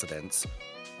car accidents.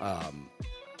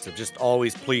 So just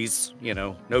always, please,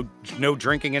 no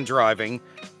drinking and driving,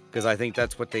 because I think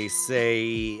that's what they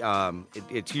say.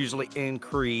 It's usually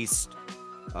increased.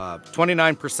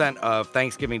 29% of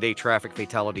Thanksgiving Day traffic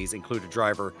fatalities include a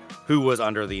driver who was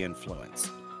under the influence.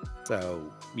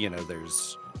 So,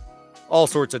 there's all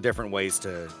sorts of different ways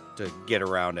to get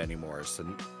around anymore. So,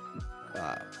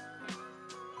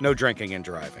 no drinking and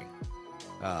driving.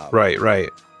 Right.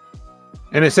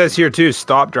 And it says here too,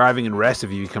 stop driving and rest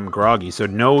if you become groggy. So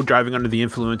no driving under the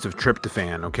influence of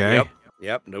tryptophan, okay?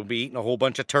 Yep. No be eating a whole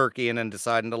bunch of turkey and then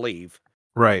deciding to leave.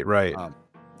 Right.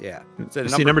 Yeah. So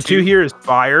See, number two here is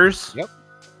fires.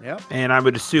 Yep. And I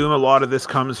would assume a lot of this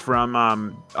comes from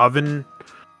oven,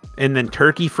 and then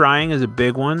turkey frying is a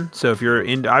big one. So if you're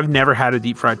I've never had a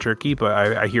deep fried turkey, but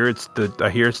I hear it's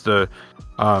the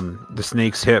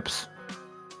snake's hips.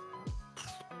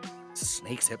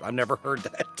 Snake's hip. I've never heard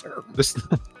that term.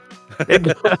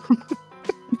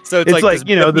 So it's like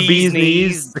the bee's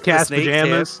knees, the cat's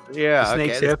pajamas, hip. Yeah, the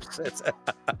snake's hips.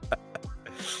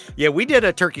 Yeah, we did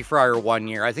a turkey fryer one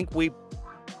year. I think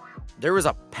there was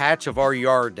a patch of our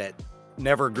yard that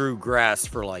never grew grass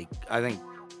for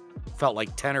felt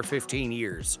like 10 or 15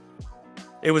 years.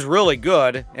 It was really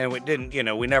good, and we didn't,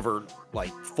 we never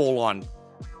full on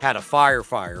had a fire,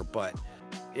 but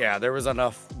yeah, there was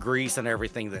enough grease and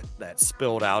everything that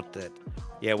spilled out that,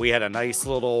 we had a nice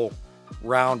little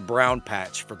round brown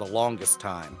patch for the longest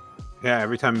time. Yeah,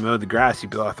 every time you mowed the grass,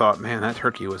 I thought, man, that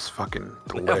turkey was fucking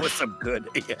delicious. That was some good.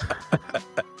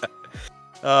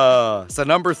 So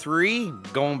number 3,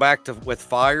 going back with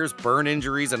fires, burn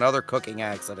injuries, and other cooking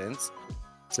accidents.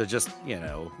 So just,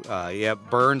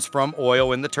 burns from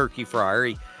oil in the turkey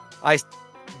fryer.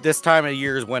 This time of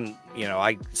year is when,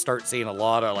 I start seeing a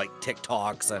lot of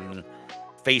TikToks and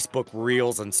Facebook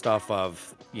reels and stuff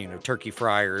of, turkey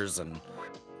fryers and,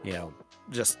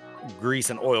 just grease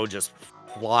and oil just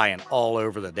flying all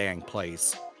over the dang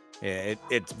place.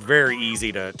 It's very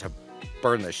easy to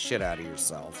burn the shit out of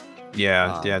yourself.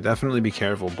 Yeah, definitely be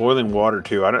careful. Boiling water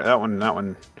too. That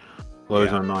one blows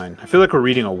my mind. I feel like we're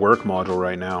reading a work module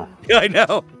right now. Yeah, I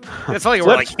know. It's like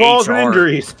we're falls HR. And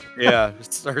injuries. Yeah,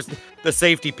 the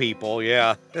safety people.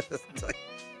 Yeah.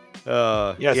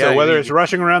 So whether it's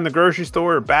rushing around the grocery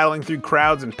store or battling through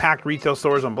crowds in packed retail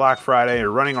stores on Black Friday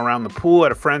or running around the pool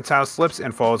at a friend's house, slips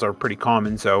and falls are pretty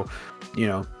common. So,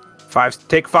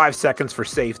 take 5 seconds for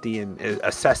safety and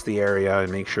assess the area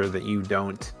and make sure that you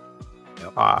don't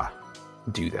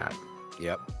do that.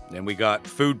 Yep. Then we got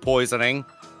food poisoning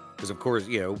because, of course,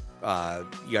 you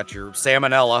got your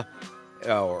salmonella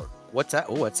or what's that?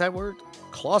 Oh, what's that word?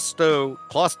 Clostridium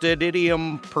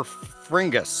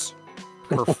perfringus.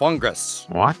 Perfungus.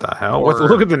 What the hell?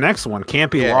 Look at the next one.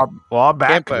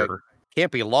 Campylobacter.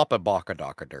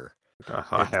 Campylobacter.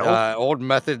 Old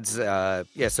methods.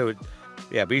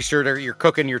 Be sure that you're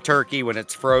cooking your turkey when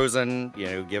it's frozen.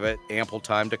 Give it ample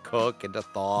time to cook and to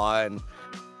thaw. And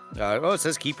it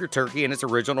says keep your turkey in its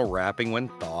original wrapping when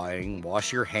thawing.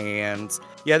 Wash your hands.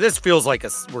 Yeah, this feels like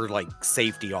we're like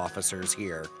safety officers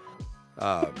here.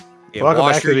 Welcome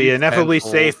back to the Ineffably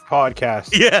Safe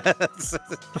podcast. Yes.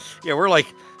 We're like,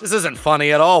 this isn't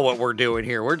funny at all what we're doing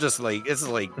here. We're just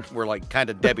we're kind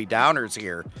of Debbie Downers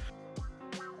here.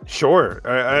 Sure.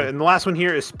 And the last one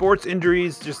here is sports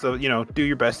injuries. Just, do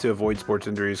your best to avoid sports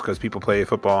injuries because people play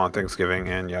football on Thanksgiving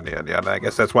and yada, yada, yada. I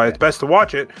guess that's why it's best to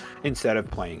watch it instead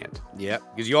of playing it. Yeah,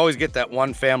 because you always get that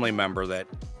one family member that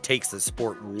takes the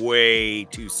sport way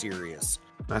too serious.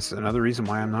 That's another reason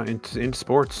why I'm not into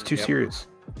sports. Too serious.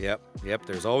 Yep.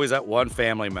 There's always that one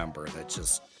family member that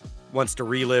just wants to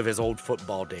relive his old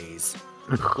football days.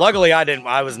 Luckily,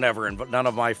 I was never in, but none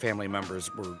of my family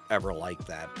members were ever like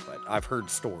that. But I've heard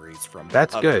stories from.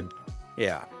 That's good.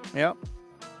 Yeah. Yep.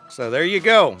 So there you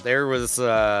go. There was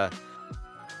your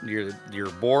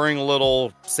boring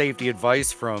little safety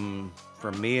advice from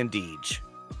me and Deej.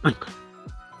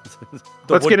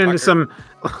 Let's get into some.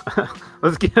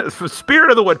 Let's get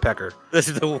Spirit of the Woodpecker. This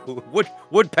is the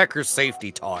woodpecker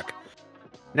safety talk.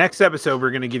 Next episode,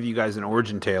 we're going to give you guys an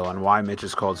origin tale on why Mitch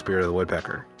is called Spirit of the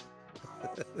Woodpecker.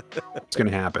 It's going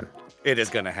to happen. It is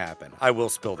going to happen. I will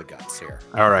spill the guts here.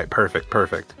 All right, perfect.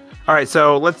 All right,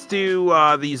 so let's do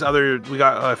these other. We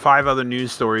got 5 other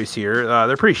news stories here.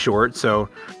 They're pretty short, so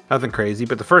nothing crazy.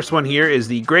 But the first one here is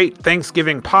the Great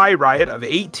Thanksgiving Pie Riot of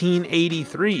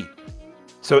 1883.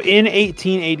 So in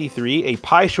 1883, a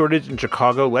pie shortage in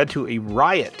Chicago led to a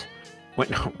riot. When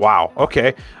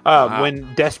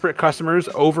desperate customers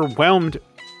overwhelmed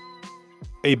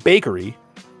a bakery,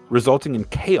 resulting in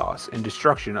chaos and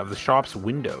destruction of the shop's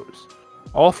windows.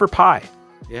 All for pie.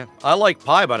 Yeah, I like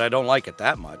pie, but I don't like it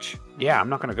that much. Yeah, I'm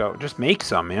not gonna go. Just make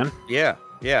some, man. Yeah.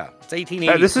 It's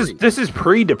 1883. This is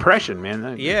pre-depression,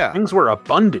 man. Yeah, things were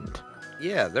abundant.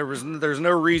 Yeah, there's no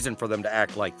reason for them to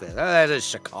act like this. That is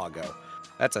Chicago.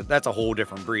 That's a whole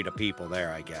different breed of people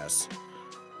there, I guess.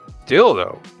 Still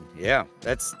though. Yeah,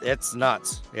 it's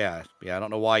nuts. Yeah. I don't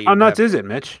know why. How nuts is it,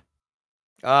 Mitch?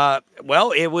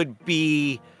 Well, it would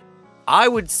be. I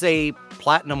would say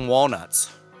platinum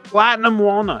walnuts. Platinum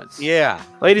walnuts. Yeah.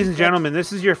 Ladies and gentlemen,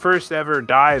 this is your first ever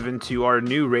dive into our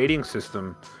new rating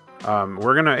system.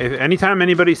 We're gonna. If anytime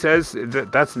anybody says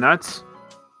that's nuts,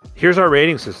 here's our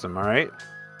rating system. All right.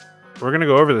 We're gonna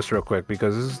go over this real quick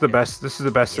because this is the best. This is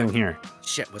the best thing here.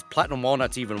 Shit, was platinum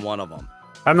walnuts even one of them?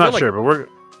 I'm not sure, but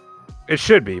it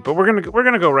should be. But we're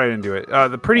gonna go right into it.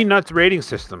 The Pretty Nuts rating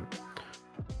system.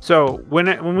 So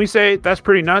when we say that's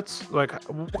pretty nuts, like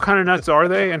what kind of nuts are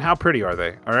they and how pretty are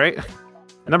they? All right.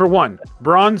 Number 1,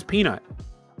 bronze peanut.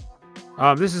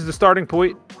 This is the starting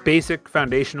point, basic,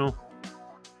 foundational.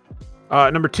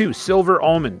 Number 2, silver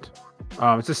almond.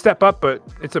 It's a step up, but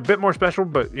it's a bit more special.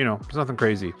 But it's nothing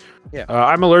crazy. Yeah.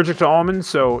 I'm allergic to almonds,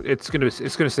 so it's gonna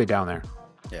stay down there.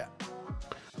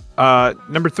 Yeah.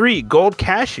 Number 3, gold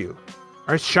cashew.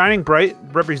 All right, shining bright,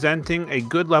 representing a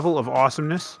good level of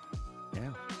awesomeness.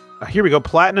 Here we go.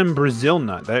 Platinum Brazil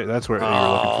nut. That's what you're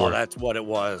looking for. Oh, that's what it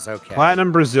was. Okay.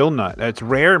 Platinum Brazil nut. It's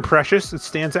rare and precious. It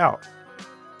stands out.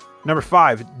 Number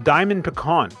 5, diamond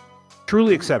pecan.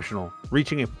 Truly exceptional,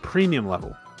 reaching a premium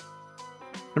level.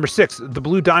 Number 6, the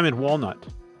blue diamond walnut.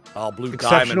 Oh, blue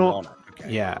diamond walnut.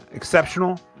 Okay. Yeah.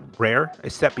 Exceptional, rare,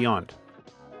 a step beyond.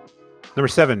 Number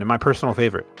 7, and my personal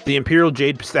favorite, the imperial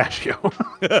jade pistachio.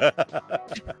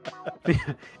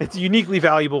 It's uniquely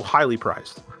valuable, highly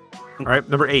prized. All right,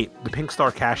 number 8, the Pink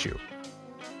Star Cashew.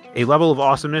 A level of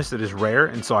awesomeness that is rare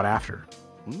and sought after.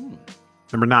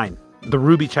 Number 9, the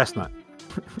Ruby Chestnut.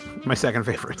 My second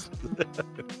favorite.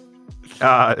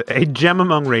 A gem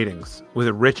among ratings with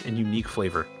a rich and unique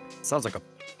flavor. Sounds like a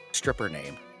stripper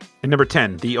name. And number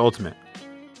 10, the ultimate.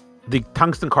 The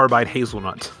Tungsten Carbide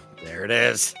Hazelnut. There it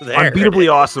is.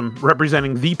 Unbeatably awesome,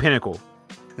 representing the pinnacle.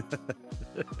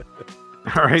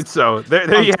 All right, so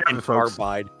there you have it, folks.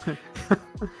 Carbide.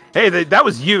 Hey, that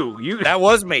was you. That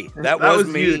was me. That was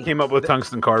me. You that came up with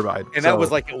tungsten carbide. And that was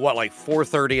like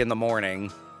 4:30 in the morning.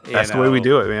 That's the way we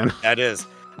do it, man. That is.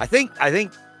 I think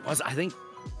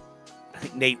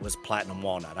Nate was platinum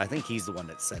walnut. I think he's the one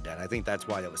that said that. I think that's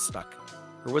why that was stuck.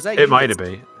 Or was that? It might have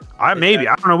been. Maybe.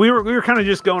 I don't know. We were kind of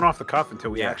just going off the cuff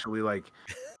until we actually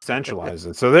centralize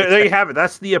it. So there you have it.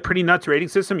 That's the Pretty Nuts rating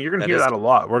system. You're gonna hear that a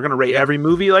lot. We're gonna rate every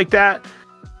movie like that.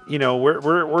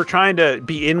 We're trying to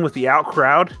be in with the out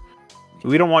crowd.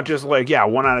 We don't want just 1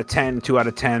 out of 10, 2 out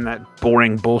of 10, that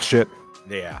boring bullshit.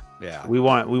 Yeah. We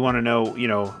want to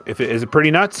know, if it is it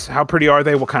pretty nuts? How pretty are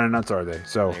they? What kind of nuts are they?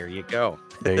 So there you go.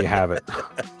 There you have it.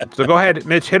 So go ahead,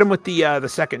 Mitch, hit him with the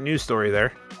second news story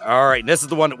there. All right, this is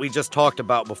the one that we just talked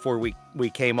about before we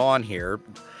came on here.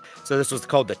 So this was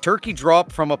called the Turkey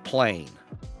Drop from a Plane.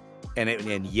 And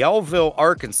in Yellville,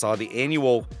 Arkansas, the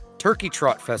annual Turkey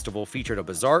Trot Festival featured a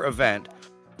bizarre event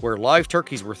where live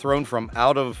turkeys were thrown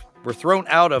out of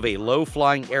a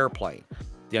low-flying airplane.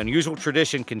 The unusual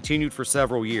tradition continued for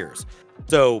several years.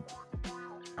 So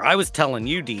I was telling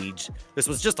you, Deej, this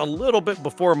was just a little bit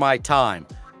before my time.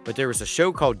 but there was a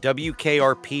show called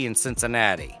WKRP in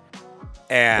Cincinnati.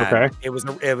 And it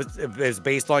was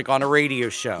based like on a radio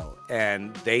show,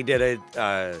 and they did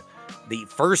the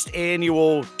first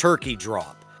annual turkey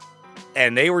drop,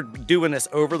 and they were doing this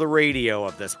over the radio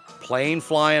of this plane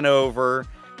flying over,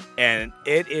 and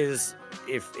it is,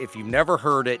 if you've never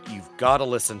heard it, you've got to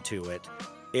listen to it.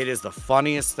 It is the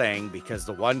funniest thing, because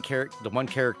the one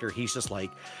character, he's just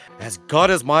like, as God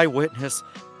is my witness,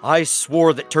 I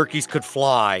swore that turkeys could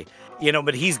fly.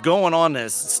 But he's going on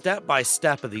this step by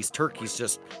step of these turkeys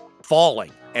just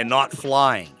falling and not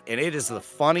flying. And it is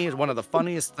one of the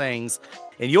funniest things.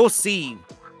 And you'll see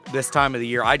this time of the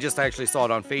year. I just actually saw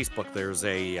it on Facebook. There's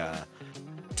a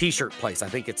t-shirt place. I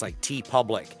think it's like T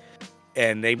Public.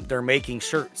 And they're making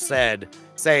shirts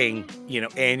saying,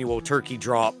 annual turkey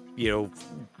drop,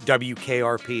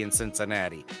 WKRP in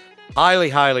Cincinnati.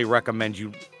 Highly recommend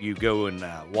you go and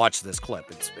watch this clip.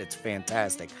 It's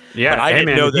fantastic. Yeah, but I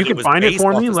didn't know that you can find it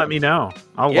for me. Let me know.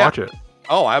 I'll watch it.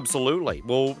 Oh, absolutely.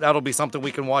 Well, that'll be something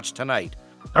we can watch tonight.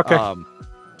 Okay.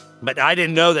 But I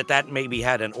didn't know that maybe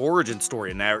had an origin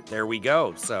story, and there we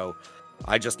go. So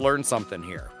I just learned something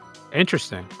here.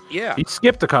 Interesting. Yeah. You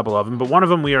skipped a couple of them, but one of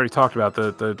them we already talked about,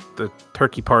 the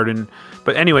turkey pardon.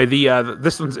 But anyway,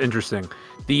 this one's interesting.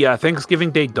 The Thanksgiving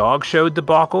Day dog show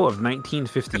debacle of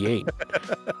 1958.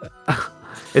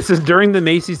 It says, during the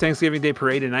Macy's Thanksgiving Day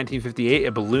parade in 1958,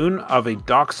 a balloon of a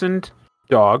dachshund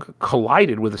dog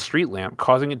collided with a street lamp,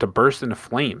 causing it to burst into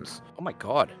flames. Oh my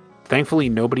God. Thankfully,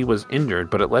 nobody was injured,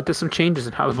 but it led to some changes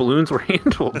in how the balloons were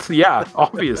handled. Yeah,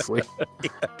 obviously.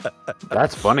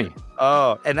 That's funny.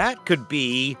 Oh, and that could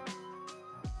be...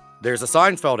 There's a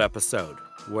Seinfeld episode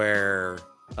where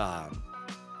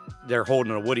they're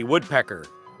holding a Woody Woodpecker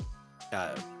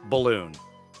balloon.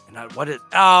 And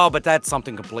but that's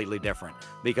something completely different,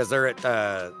 because they're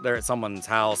at someone's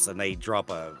house and they drop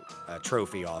a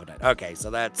trophy on it. Okay, so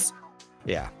that's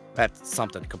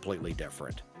something completely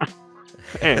different.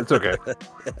 Hey, it's okay.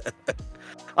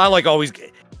 I always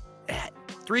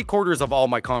 3/4 of all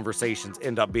my conversations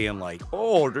end up being like,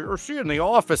 "Oh, they're seeing the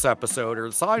Office episode or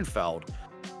Seinfeld."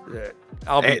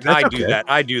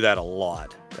 I do that a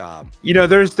lot.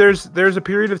 There's a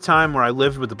period of time where I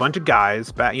lived with a bunch of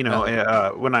guys back,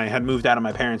 when I had moved out of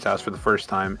my parents' house for the first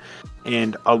time,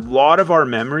 and a lot of our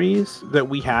memories that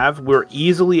we have were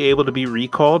easily able to be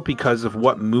recalled because of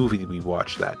what movie we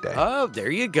watched that day. Oh, there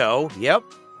you go. Yep.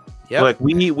 Like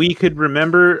we could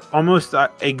remember almost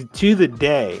to the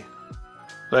day.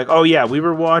 Like, oh yeah, we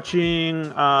were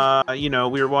watching Fast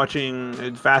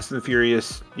and the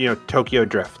Furious, Tokyo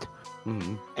Drift.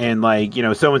 Mm-hmm. And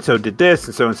so-and-so did this,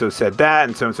 and so-and-so said that,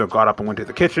 and so-and-so got up and went to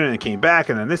the kitchen and came back,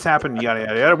 and then this happened, yada,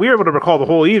 yada, yada. We were able to recall the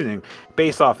whole evening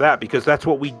based off that, because that's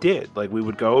what we did. Like, we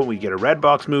would go and we'd get a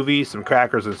Redbox movie, some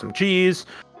crackers and some cheese,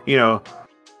 and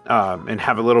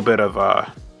have a little bit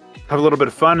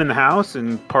of fun in the house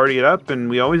and party it up, and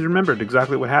we always remembered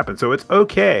exactly what happened. So it's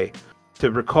okay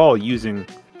to recall using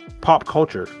pop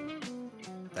culture.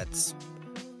 That's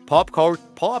pop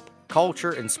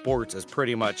culture and sports is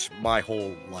pretty much my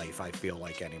whole life, I feel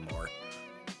like, anymore.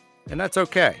 And that's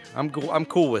okay. I'm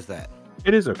cool with that.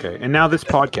 It is okay. And now this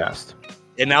podcast.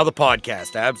 And now the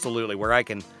podcast, absolutely, where I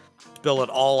can spill it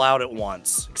all out at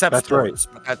once. Except that's sports,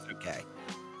 right. But that's okay.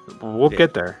 We'll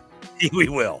get there. We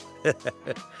will.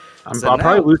 I'll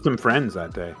probably lose some friends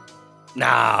that day.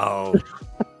 No.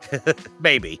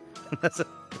 Maybe.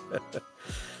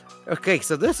 Okay,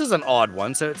 so this is an odd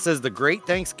one. So it says the Great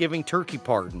Thanksgiving Turkey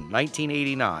Pardon,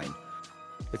 1989.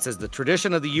 It says the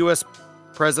tradition of the U.S.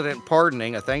 president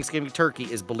pardoning a Thanksgiving turkey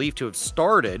is believed to have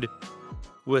started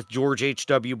with George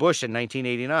H.W. Bush in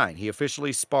 1989. He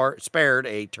officially spared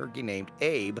a turkey named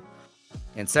Abe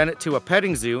and sent it to a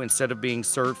petting zoo instead of being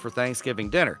served for Thanksgiving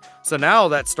dinner. So now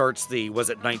that starts was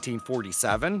it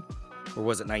 1947? Or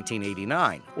was it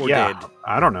 1989?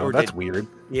 I don't know. That's weird.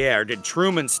 Yeah, or did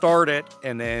Truman start it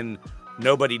and then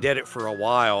nobody did it for a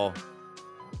while,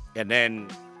 and then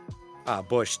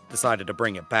Bush decided to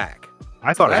bring it back?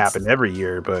 I thought it happened every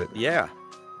year, but yeah,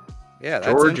 that's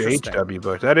George H.W.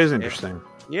 Bush. That is interesting.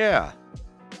 Yeah.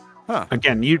 Huh.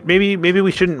 Again, maybe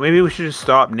we shouldn't. Maybe we should just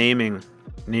stop naming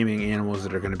animals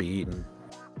that are going to be eaten.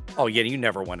 Oh yeah, you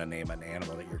never want to name an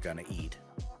animal that you're going to eat.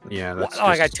 Yeah, that's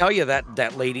I tell you,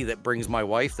 that lady that brings my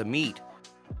wife the meat,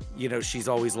 she's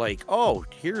always like, oh,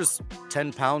 here's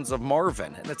 10 pounds of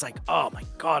Marvin. And it's like, oh my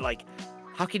God, like,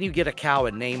 how can you get a cow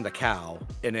and name the cow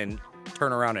and then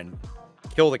turn around and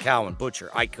kill the cow and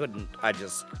butcher?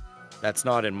 That's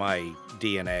not in my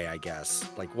DNA, I guess.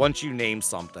 Like, once you name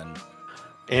something,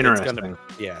 interesting.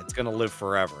 It's going to live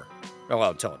forever. Well,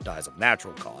 until it dies of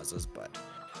natural causes, but.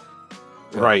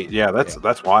 Right, yeah,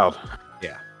 that's wild.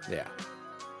 Yeah. Yeah.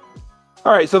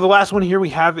 All right, so the last one here we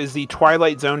have is the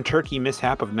Twilight Zone turkey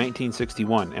mishap of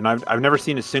 1961, and I've never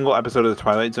seen a single episode of the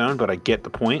Twilight Zone, but I get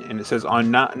the point. And it says on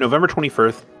November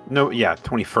 21st,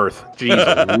 21st,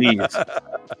 jeez Louise,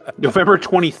 November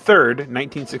 23rd,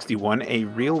 1961, a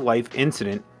real-life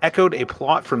incident echoed a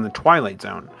plot from the Twilight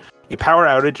Zone. A power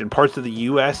outage in parts of the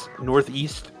U.S.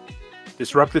 Northeast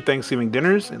disrupted Thanksgiving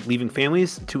dinners, leaving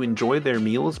families to enjoy their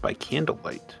meals by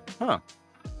candlelight. Huh.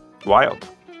 Wild.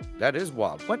 That is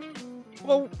wild. What?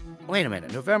 Well, wait a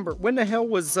minute. November. When the hell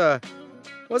was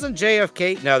wasn't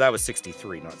JFK? No, that was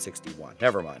 63, not 61.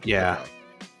 Never mind. Yeah. Okay.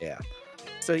 Yeah.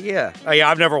 So yeah.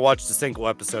 I've never watched a single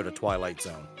episode of Twilight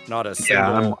Zone. Not a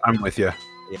single. Yeah, I'm with you.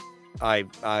 Yeah.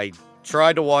 I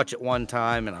tried to watch it one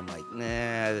time and I'm like,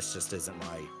 nah, this just isn't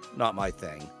not my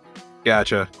thing.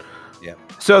 Gotcha. Yeah.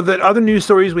 So the other news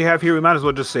stories we have here, we might as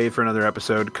well just save for another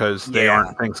episode because they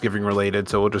aren't Thanksgiving related.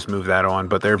 So we'll just move that on,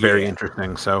 but they're very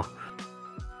interesting. So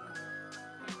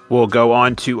we'll go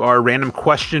on to our random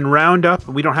question roundup.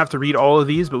 We don't have to read all of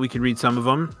these, but we can read some of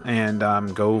them and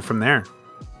go from there.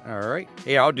 All right.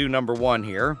 Hey, I'll do number 1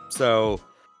 here. So,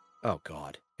 oh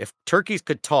God, if turkeys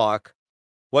could talk,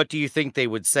 what do you think they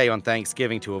would say on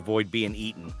Thanksgiving to avoid being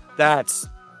eaten? That's,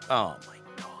 oh my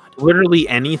God. Literally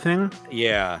anything.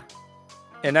 Yeah.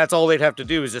 And that's all they'd have to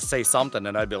do is just say something.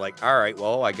 And I'd be like, all right,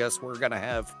 well, I guess we're going to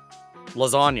have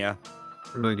lasagna.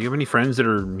 Do you have any friends that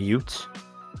are mutes?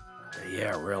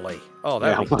 Yeah, really. Oh,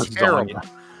 that would be lasagna. terrible.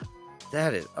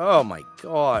 That is, oh my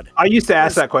God. I used to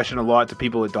ask that question a lot to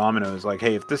people at Domino's. Like,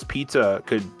 hey, if this pizza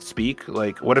could speak,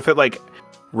 like, what if it, like,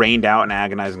 rained out in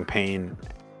agonizing pain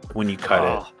when you cut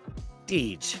it?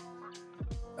 Deej.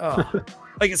 Oh.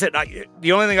 Like I said,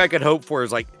 the only thing I could hope for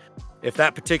is, like, if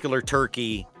that particular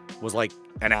turkey was, like,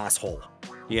 an asshole,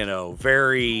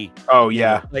 very... Oh,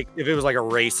 yeah. Like, if it was, like, a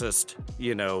racist,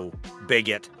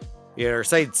 bigot, or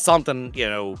say something,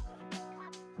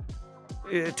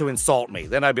 to insult me,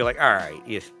 then I'd be like, all right,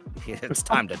 it's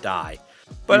time to die.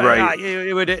 But right.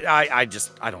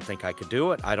 I don't think I could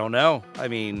do it. I don't know. I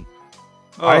mean,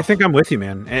 I think I'm with you,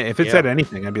 man. If it said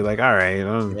anything, I'd be like, all right.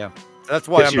 Yeah. That's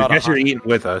why I'm not. You're eating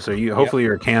with us, or hopefully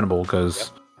you're a cannibal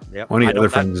because one of your other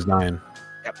friends is dying.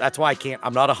 Yep. That's why I can't.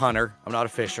 I'm not a hunter. I'm not a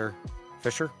fisherman. I'm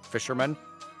not a fisherman.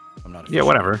 Yeah,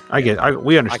 whatever.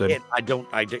 We understood.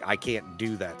 I can't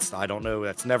do that. I don't know.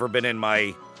 That's never been in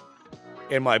my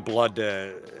blood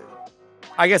to...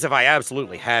 I guess if I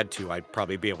absolutely had to, I'd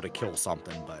probably be able to kill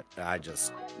something, but I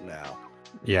just... No.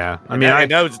 Yeah.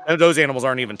 Those animals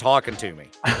aren't even talking to me.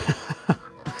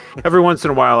 Every once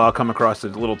in a while, I'll come across a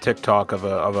little TikTok of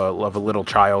a little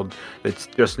child that's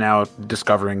just now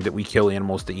discovering that we kill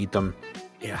animals to eat them.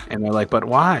 Yeah. And they're like, but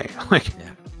why?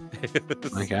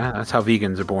 That's how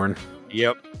vegans are born.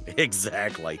 Yep,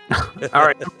 exactly. All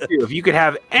right, if you could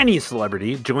have any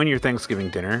celebrity join your Thanksgiving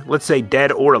dinner, let's say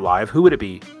dead or alive, who would it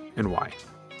be and why?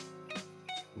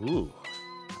 Ooh,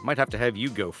 I might have to have you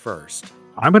go first.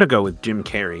 I'm going to go with Jim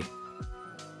Carrey.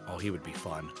 Oh, he would be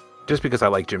fun. Just because I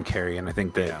like Jim Carrey, and I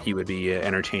think that he would be an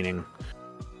entertaining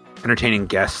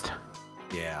guest.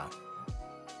 Yeah.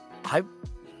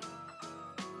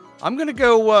 I'm gonna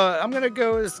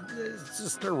go as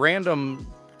just a random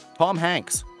Tom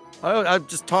Hanks.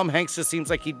 Tom Hanks just seems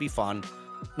like he'd be fun,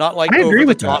 not like over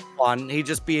the top fun. He'd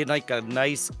just be like a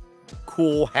nice,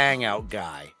 cool hangout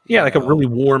guy. Yeah, like a really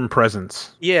warm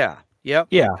presence. Yeah. Yep.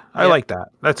 Yeah, I like that.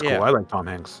 That's cool. I like Tom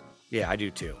Hanks. Yeah, I do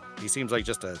too. He seems like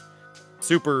just a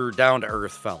super down to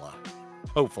earth fella.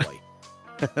 Hopefully.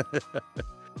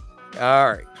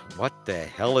 All right. What the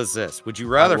hell is this? Would you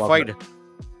rather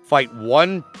fight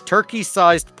one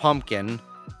turkey-sized pumpkin?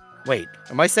 Wait,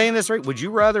 am I saying this right? Would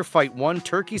you rather fight one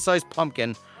turkey-sized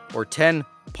pumpkin or 10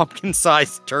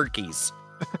 pumpkin-sized turkeys?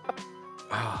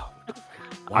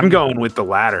 I'm going with the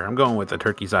latter. I'm going with the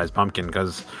turkey-sized pumpkin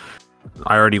because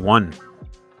I already won.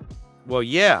 Well,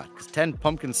 yeah, because 10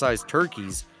 pumpkin-sized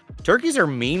turkeys. Turkeys are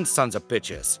mean sons of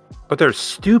bitches. But they're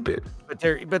stupid.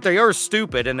 But they are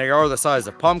stupid, and they are the size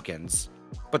of pumpkins.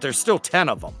 But there's still 10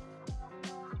 of them.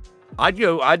 I'd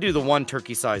do the one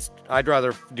turkey-sized. I'd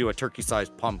rather do a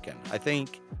turkey-sized pumpkin. I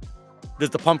think. Does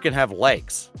the pumpkin have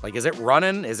legs? Like, is it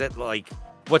running? Is it like,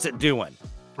 what's it doing?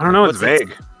 I don't know. It's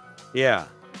vague. Yeah.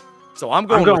 So I'm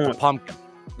going with the pumpkin.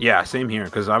 Yeah, same here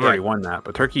because I've already won that.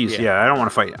 But turkeys, I don't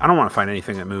want to fight. I don't want to fight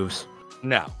anything that moves.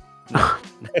 No.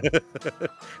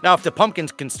 Now, if the pumpkin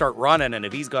can start running, and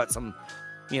if he's got some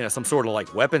sort of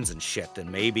like weapons and shit, then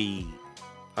maybe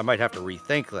I might have to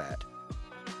rethink that.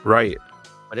 Right.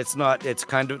 But it's not. It's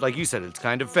kind of like you said. It's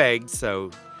kind of vague.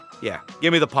 So, yeah,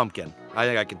 give me the pumpkin. I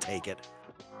think I can take it.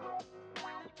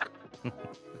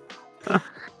 All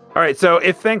right. So,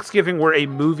 if Thanksgiving were a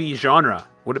movie genre,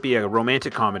 Would it be a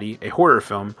romantic comedy, a horror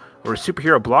film, or a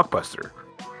superhero blockbuster?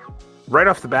 Right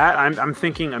off the bat, I'm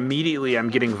thinking immediately. I'm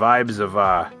getting vibes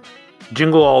of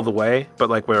Jingle All the Way, but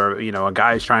like where a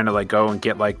guy's trying to like go and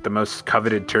get like the most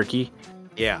coveted turkey.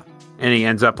 Yeah. And he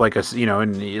ends up like like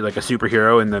a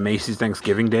superhero in the Macy's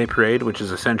Thanksgiving Day Parade, which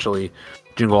is essentially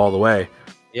Jingle All the Way.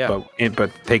 Yeah.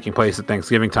 But taking place at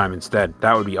Thanksgiving time instead.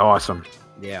 That would be awesome.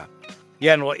 Yeah.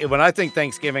 Yeah. And when I think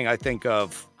Thanksgiving, I think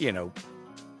of,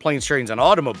 planes, trains, and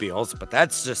automobiles, but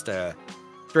that's just a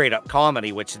straight up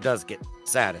comedy, which does get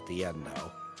sad at the end,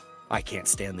 though. I can't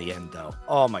stand the end, though.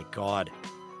 Oh, my God.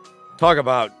 Talk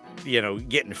about,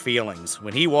 getting feelings.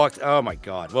 When he walked, oh, my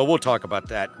God. Well, we'll talk about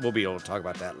that. We'll be able to talk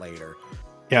about that later.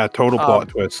 Yeah, total plot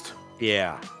twist.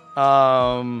 Yeah.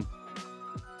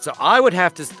 So I'd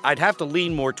have to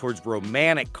lean more towards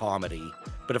romantic comedy,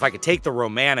 but if I could take the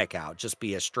romantic out, just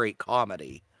be a straight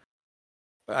comedy.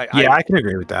 I can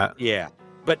agree with that. Yeah.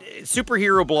 But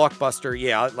superhero blockbuster,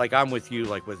 yeah, like I'm with you,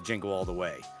 like with Jingle All the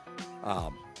Way.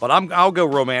 But I'll go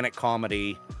romantic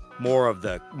comedy, more of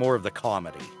the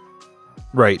comedy.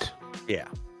 Right. Yeah.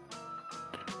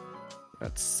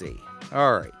 Let's see.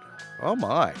 All right. Oh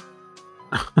my.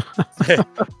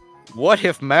 What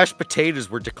if mashed potatoes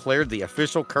were declared the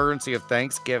official currency of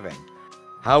Thanksgiving?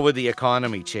 How would the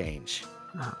economy change?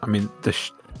 I mean, but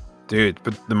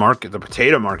the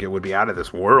potato market would be out of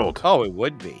this world. Oh, it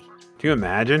would be. Can you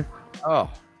imagine? Oh,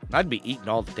 I'd be eating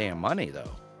all the damn money, though.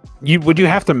 Would you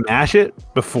have to mash it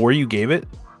before you gave it?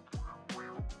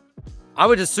 I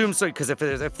would assume so, because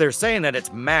if they're saying that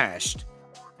it's mashed,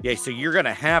 yeah, so you're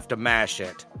gonna have to mash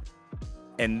it,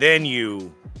 and then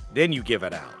you give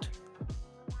it out.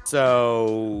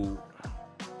 So,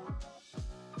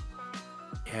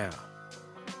 yeah,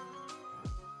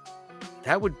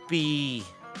 that would be.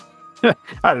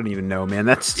 I don't even know, man.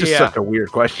 That's just such a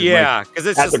weird question. Yeah, because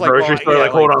it's at just the grocery store.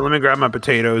 Like, hold on, let me grab my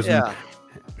potatoes. Yeah. And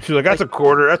she's like, that's a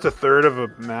quarter. That's a third of a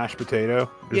mashed potato.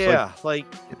 Just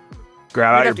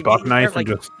grab out your buck knife and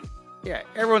just. Yeah,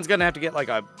 everyone's gonna have to get like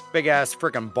a big ass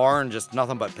freaking barn, just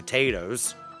nothing but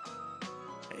potatoes.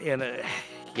 And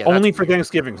only for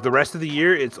Thanksgiving. The rest of the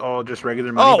year, it's all just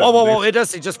regular money. Oh, it does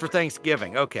say just for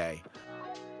Thanksgiving. Okay.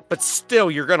 But still,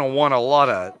 you're gonna want a lot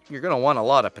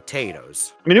of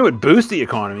potatoes. I mean, it would boost the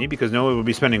economy because no one would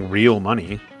be spending real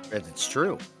money. That's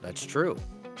true. That's true.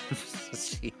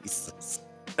 Jesus.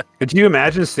 Could you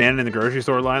imagine standing in the grocery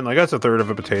store line like that's a third of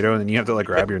a potato, and then you have to like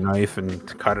grab your knife and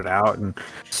cut it out and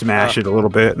smash it a little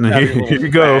bit, and then here you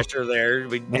go. There.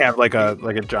 They have like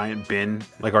a giant bin,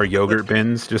 like our yogurt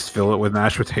bins. Just fill it with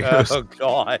mashed potatoes. Oh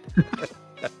God.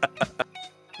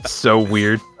 So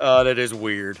weird. Oh, that is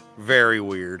weird. Very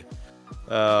weird.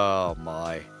 Oh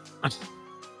my.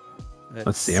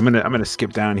 Let's see. I'm gonna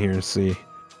skip down here and see.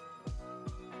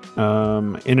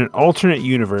 In an alternate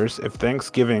universe, if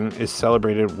Thanksgiving is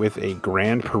celebrated with a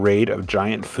grand parade of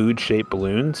giant food-shaped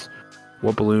balloons,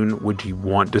 what balloon would you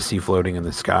want to see floating in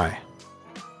the sky?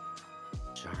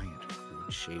 Giant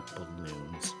food-shaped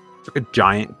balloons. Like a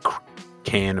giant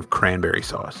can of cranberry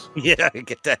sauce. Yeah,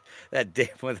 get that damn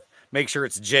with. Make sure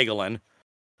it's jiggling,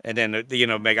 and then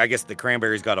I guess the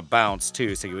cranberries got to bounce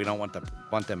too, so we don't want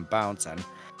them bouncing.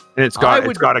 And it's got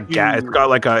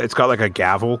like a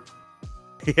gavel.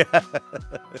 Yeah.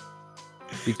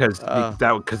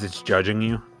 because it's judging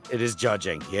you. It is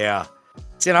judging, yeah.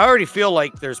 See, and I already feel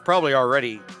like there's probably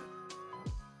already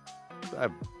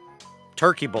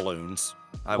turkey balloons.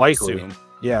 I would assume.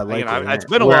 Yeah, likely. It's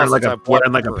been a while since I've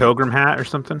wearing like a pilgrim hat or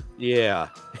something. Yeah.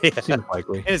 Seems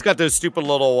likely. And it's got those stupid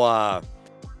little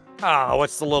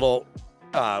what's the little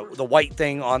the white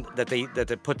thing on that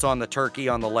it puts on the turkey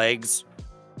on the legs.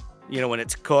 When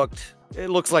it's cooked. It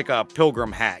looks like a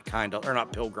pilgrim hat, kind of, or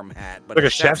not pilgrim hat, but like a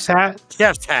chef's hat.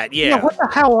 Chef's hat, yeah. What the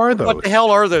hell are those? What the hell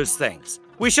are those things?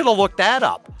 We should have looked that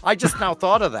up. I just now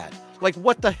thought of that. Like,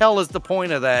 what the hell is the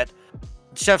point of that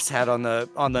chef's hat on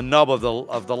the nub of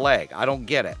the leg? I don't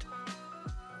get it.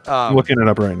 I'm looking it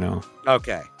up right now.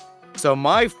 Okay, so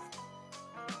my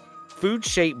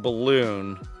food-shaped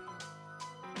balloon.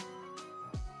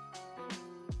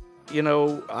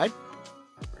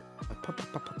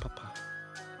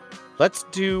 Let's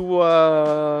do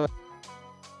a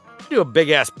big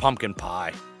ass pumpkin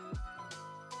pie.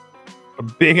 A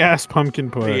big ass pumpkin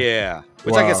pie. Yeah,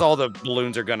 which I guess all the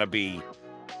balloons are gonna be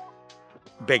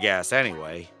big ass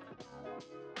anyway.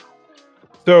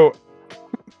 So,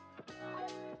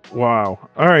 wow.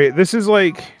 All right, this is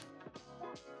like,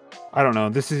 I don't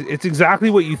know. It's exactly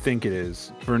what you think it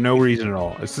is for no reason at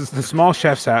all. It's just the small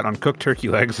chef's hat on cooked turkey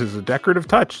legs is a decorative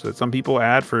touch that some people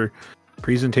add for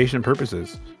presentation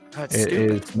purposes. It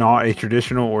is not a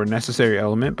traditional or necessary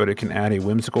element, but it can add a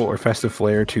whimsical or festive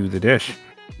flair to the dish.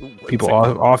 People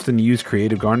Whimsical. often use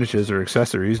creative garnishes or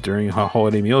accessories during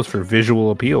holiday meals for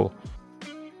visual appeal.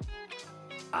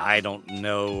 I don't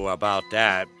know about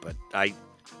that, but I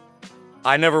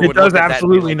never It would does look at that and be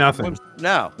absolutely like, nothing.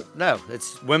 No,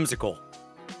 it's whimsical.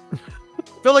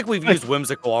 I feel like we've used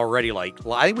whimsical already. Like,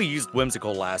 I think we used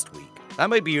whimsical last week. That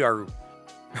might be our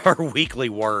weekly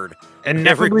word.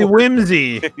 Ineffably word.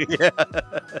 whimsy. Yeah.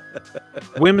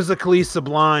 Whimsically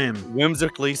sublime.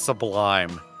 Whimsically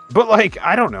sublime. But like,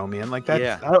 I don't know, man. Like that.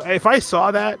 Yeah. If I saw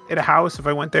that at a house, if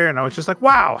I went there and I was just like,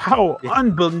 "Wow, how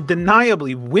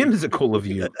undeniably whimsical of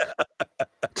you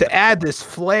to add this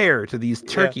flair to these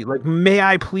turkey." Like, may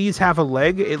I please have a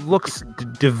leg? It looks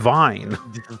divine.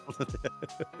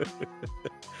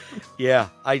 Yeah,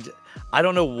 I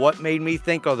don't know what made me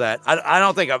think of that. I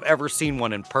don't think I've ever seen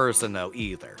one in person though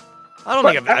either. I don't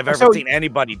think I've ever seen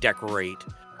anybody decorate.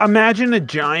 Imagine a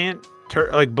giant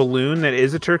balloon that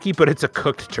is a turkey, but it's a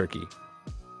cooked turkey.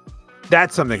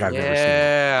 That's something I've never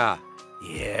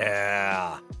seen.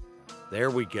 Yeah. There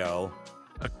we go.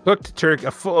 A cooked turkey,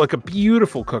 a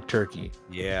beautiful cooked turkey.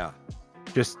 Yeah.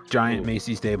 Just giant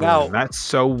Macy's Day Now, balloon. That's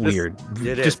so weird.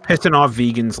 It Just is. pissing off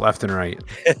vegans left and right.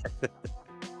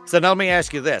 So now let me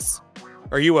ask you this.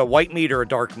 Are you a white meat or a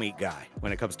dark meat guy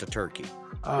when it comes to turkey?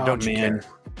 Oh, don't you man. care?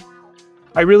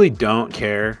 I really don't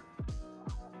care.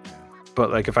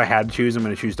 But like, if I had to choose, I'm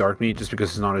going to choose dark meat just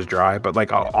because it's not as dry. But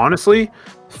like, honestly,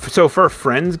 so for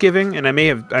Friendsgiving, and I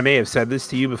may have said this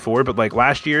to you before, but like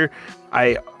last year,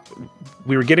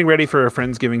 we were getting ready for a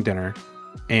Friendsgiving dinner,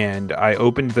 and I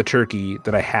opened the turkey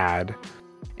that I had,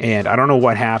 and I don't know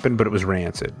what happened, but it was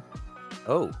rancid.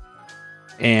 Oh.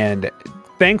 And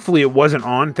thankfully, it wasn't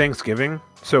on Thanksgiving,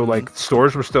 so like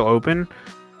stores were still open,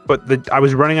 but I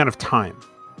was running out of time.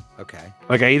 Okay.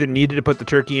 Like, I either needed to put the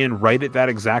turkey in right at that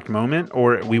exact moment,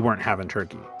 or we weren't having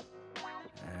turkey.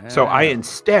 So I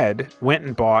instead went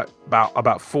and bought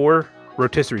about 4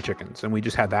 rotisserie chickens, and we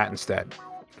just had that instead.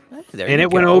 And it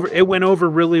went over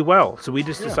really well. So we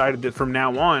just decided that from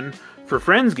now on, for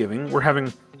Friendsgiving, we're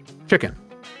having chicken.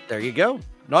 There you go.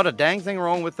 Not a dang thing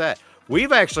wrong with that.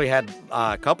 We've actually had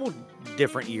a couple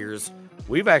different years.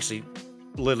 We've actually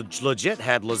legit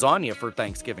had lasagna for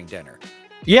Thanksgiving dinner.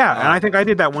 Yeah, and I think I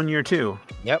did that one year too.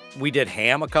 Yep, we did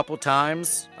ham a couple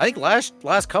times. I think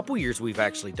last couple years we've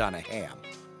actually done a ham.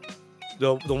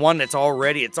 The one that's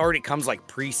already comes like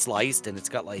pre-sliced, and it's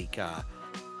got like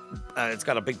it's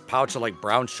got a big pouch of like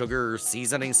brown sugar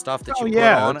seasoning stuff that you put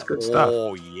on it. Good stuff.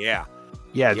 Oh yeah.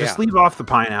 Yeah, just leave off the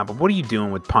pineapple. What are you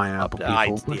doing with pineapple,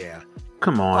 people?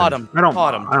 Come on. Autumn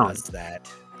does that.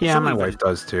 Yeah, my wife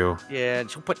does too. Yeah,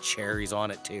 and she'll put cherries on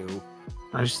it too.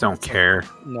 I just don't care.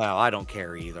 No, I don't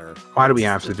care either. Why do we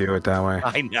have to do it that way?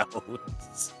 I know.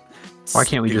 Why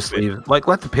can't we just leave? Like,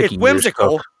 let the picky It's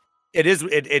whimsical. It is.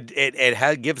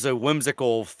 It gives a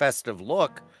whimsical, festive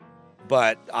look,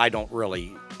 but I don't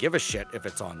really give a shit if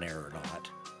it's on there or not.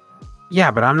 Yeah,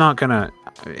 but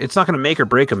it's not gonna make or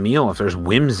break a meal if there's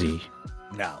whimsy.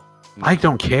 No. I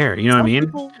don't care. You know what I mean?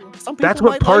 Some people That's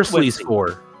what might parsley's like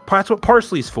for. That's what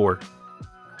parsley's for.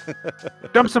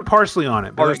 Dump some parsley on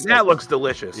it. Like, that looks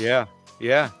delicious. Yeah.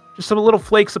 Just some little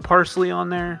flakes of parsley on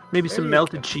there. Maybe some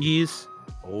melted cheese.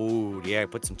 Oh, yeah.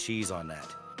 Put some cheese on that.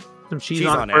 Some cheese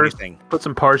on first. Everything. Put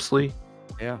some parsley.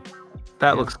 Yeah.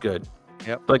 That looks good.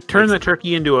 Yep. Like, turn the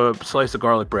turkey into a slice of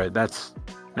garlic bread.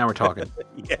 Now we're talking.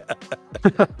 Yeah.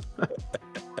 A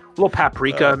little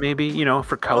paprika, maybe,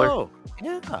 for color. Oh,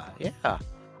 yeah.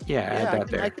 Add that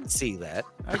there. I can see that.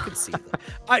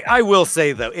 I will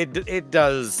say though, it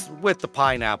does with the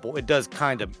pineapple. It does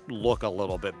kind of look a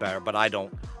little bit better, but I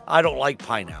don't like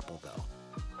pineapple though.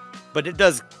 But it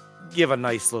does give a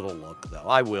nice little look though.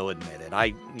 I will admit it.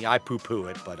 I poo-poo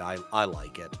it, but I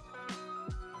like it.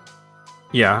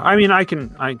 Yeah, I mean, I can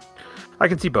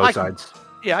see both sides.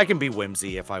 Yeah, I can be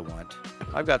whimsy if I want.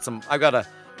 I've got a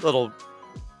little,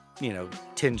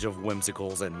 tinge of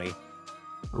whimsicals in me.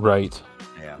 Right.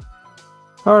 Yeah.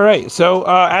 All right. So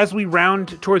as we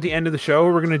round toward the end of the show,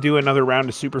 we're going to do another round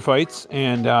of super fights,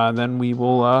 and then we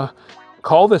will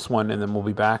call this one, and then we'll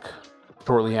be back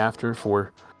shortly after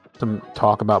for some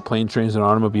talk about planes, trains, and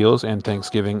automobiles and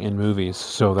Thanksgiving in movies.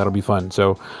 So that'll be fun.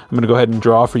 So I'm going to go ahead and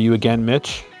draw for you again,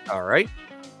 Mitch. All right.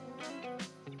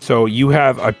 So you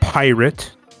have a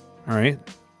pirate. All right.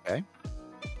 Okay.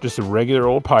 Just a regular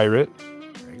old pirate.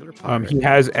 He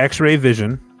has X-ray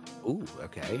vision. Ooh,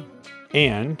 okay.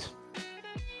 And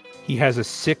he has a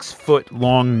 6-foot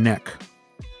long neck.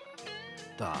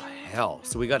 The hell?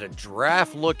 So we got a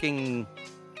giraffe-looking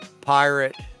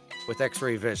pirate with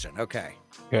X-ray vision. Okay.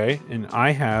 Okay, and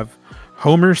I have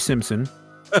Homer Simpson.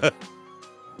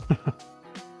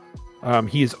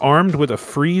 He is armed with a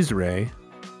freeze ray.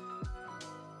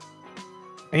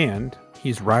 And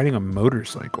he's riding a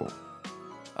motorcycle.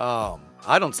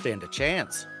 I don't stand a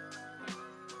chance.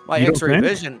 My You don't X-ray think?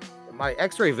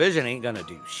 vision, ain't gonna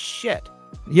do shit.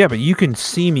 Yeah, but you can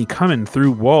see me coming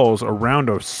through walls around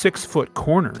a 6-foot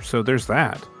corner. So there's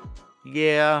that.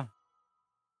 Yeah.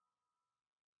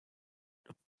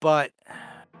 But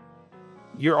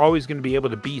You're always going to be able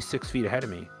to be 6 feet ahead of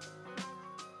me.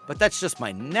 that's just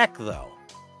my neck, though.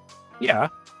 Yeah.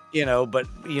 But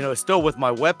still with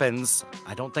my weapons,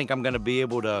 I don't think I'm gonna be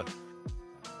able to.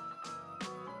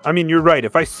 I mean, you're right.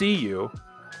 If I see you,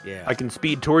 Yeah. I can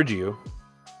speed towards you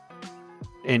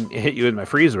and hit you with my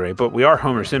freeze ray. But we are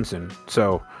Homer Simpson,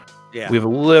 so Yeah. we have a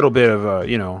little bit of a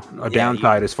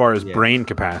downside as far as yeah. brain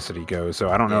capacity goes. So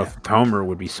I don't know Yeah. if Homer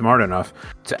would be smart enough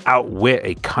to outwit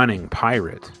a cunning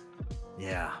pirate.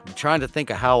 Yeah. I'm trying to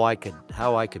think of how I could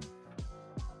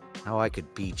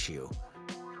beat you.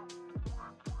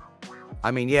 I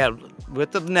mean, yeah,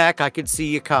 with the neck, I could see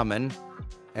you coming.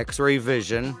 X-ray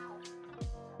vision.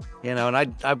 And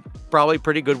I'm probably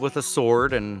pretty good with a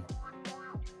sword, and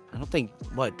I don't think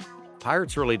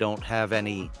pirates really don't have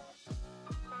any.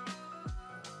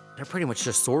 They're pretty much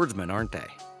just swordsmen, aren't they?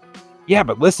 Yeah,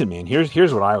 but listen, man.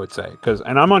 Here's what I would say,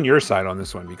 and I'm on your side on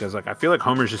this one because I feel like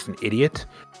Homer's just an idiot.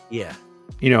 Yeah.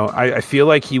 I feel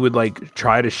like he would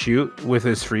try to shoot with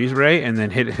his freeze ray and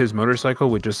then hit his motorcycle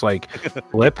with just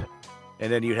flip.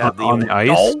 And then you'd have on the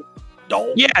ice.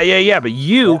 No. Yeah. But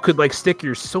you could stick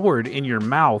your sword in your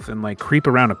mouth and creep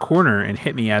around a corner and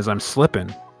hit me as I'm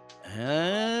slipping.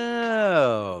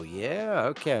 Oh, yeah.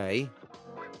 Okay.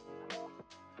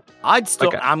 I'd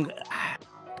still.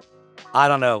 I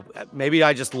don't know. Maybe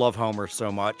I just love Homer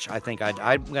so much. I think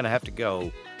I'm gonna have to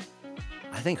go.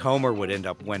 I think Homer would end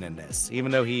up winning this,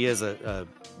 even though he is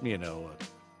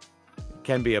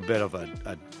can be a bit of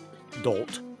a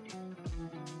dolt.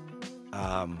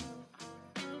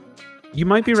 You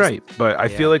might be right, but I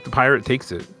feel like the pirate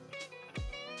takes it.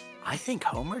 I think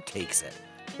Homer takes it.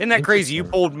 Isn't that crazy? You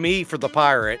pulled me for the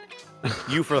pirate,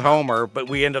 you for Homer, but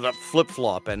we ended up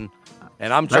flip-flopping.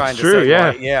 And I'm trying to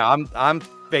say, I'm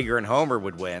figuring Homer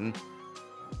would win.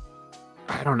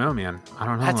 I don't know, man. I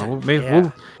don't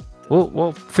know.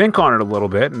 We'll think on it a little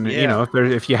bit, and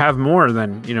if you have more,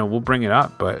 then we'll bring it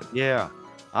up. But yeah,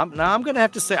 I'm gonna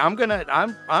have to say I'm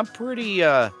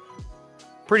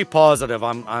pretty positive.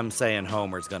 I'm saying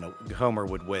Homer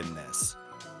would win this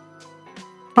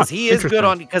because he is good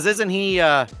on. Because isn't he?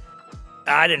 I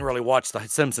didn't really watch the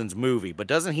Simpsons movie, but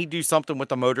doesn't he do something with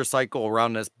the motorcycle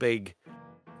around this big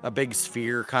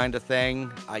sphere kind of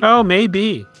thing?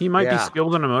 Maybe he might be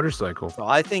skilled on a motorcycle. So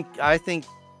I think.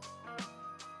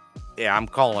 Yeah, I'm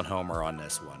calling Homer on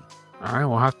this one. All right,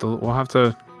 we'll have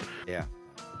to. Yeah.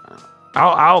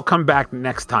 I'll come back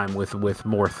next time with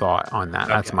more thought on that.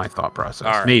 Okay. That's my thought process.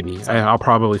 Right. Maybe I'll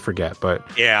probably forget, but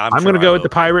yeah, I'm going to go with the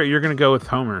pirate. You're going to go with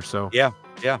Homer. So yeah,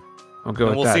 I'll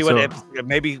go. We'll see what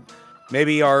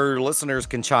maybe our listeners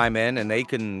can chime in and they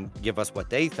can give us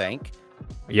what they think.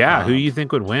 Yeah, who you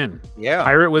think would win? Yeah,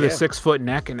 pirate with a 6-foot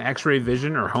neck and X-ray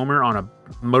vision, or Homer on a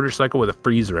motorcycle with a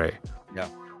freeze ray?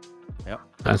 Yeah.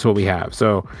 That's what we have.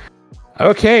 So,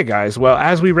 okay, guys. Well,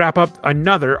 as we wrap up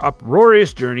another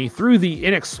uproarious journey through the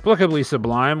inexplicably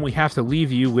sublime, we have to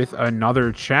leave you with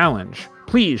another challenge.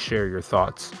 Please share your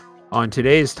thoughts on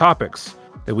today's topics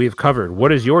that we've covered.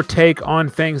 What is your take on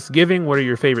Thanksgiving? What are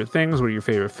your favorite things? What are your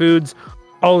favorite foods?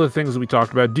 All the things that we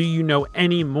talked about. Do you know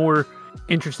any more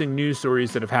interesting news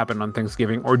stories that have happened on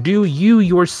Thanksgiving, or do you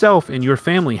yourself and your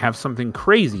family have something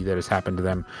crazy that has happened to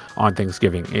them on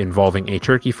Thanksgiving involving a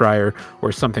turkey fryer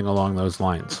or something along those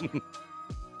lines?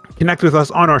 Connect with us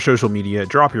on our social media,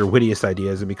 drop your wittiest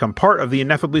ideas, and become part of the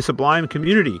Ineffably Sublime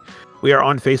community. We are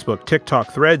on Facebook,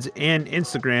 TikTok, Threads, and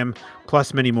Instagram,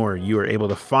 plus many more. You are able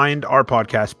to find our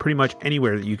podcast pretty much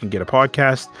anywhere that you can get a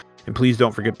podcast. And please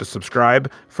don't forget to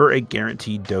subscribe for a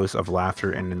guaranteed dose of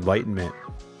laughter and enlightenment.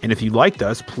 And if you liked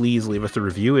us, please leave us a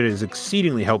review. It is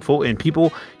exceedingly helpful in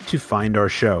people to find our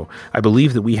show. I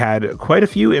believe that we had quite a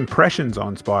few impressions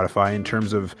on Spotify in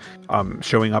terms of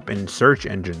showing up in search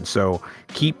engines. So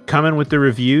keep coming with the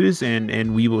reviews,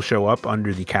 and we will show up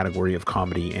under the category of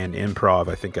comedy and improv.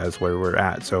 I think that's where we're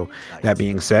at. So that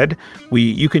being said,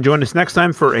 you can join us next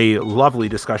time for a lovely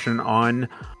discussion on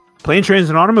Planes, Trains,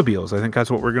 and Automobiles. I think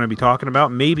that's what we're going to be talking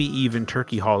about. Maybe even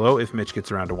Turkey Hollow if Mitch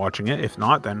gets around to watching it. If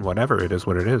not, then whatever. It is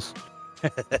what it is.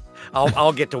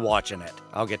 I'll get to watching it.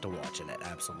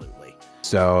 Absolutely.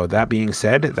 So that being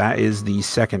said, that is the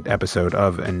second episode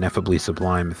of Ineffably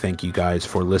Sublime. Thank you guys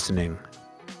for listening.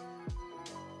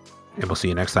 And we'll see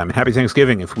you next time. And happy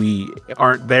Thanksgiving if we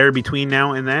aren't there between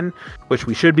now and then, which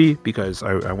we should be, because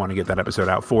I want to get that episode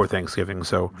out for Thanksgiving.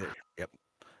 So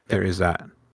there is that.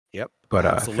 But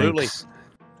Absolutely. Thank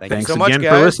you thanks so much, again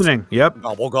guys. for listening. Yep.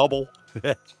 Gobble, gobble.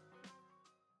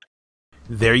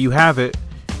 There you have it.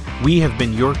 We have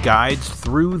been your guides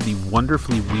through the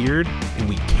wonderfully weird, and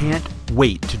we can't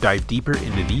wait to dive deeper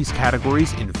into these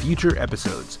categories in future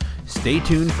episodes. Stay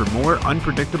tuned for more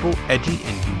unpredictable, edgy,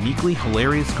 and uniquely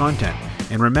hilarious content.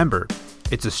 And remember,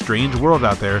 it's a strange world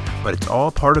out there, but it's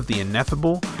all part of the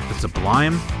ineffable, the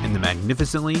sublime, and the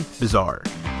magnificently bizarre.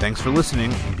 Thanks for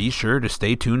listening, and be sure to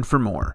stay tuned for more.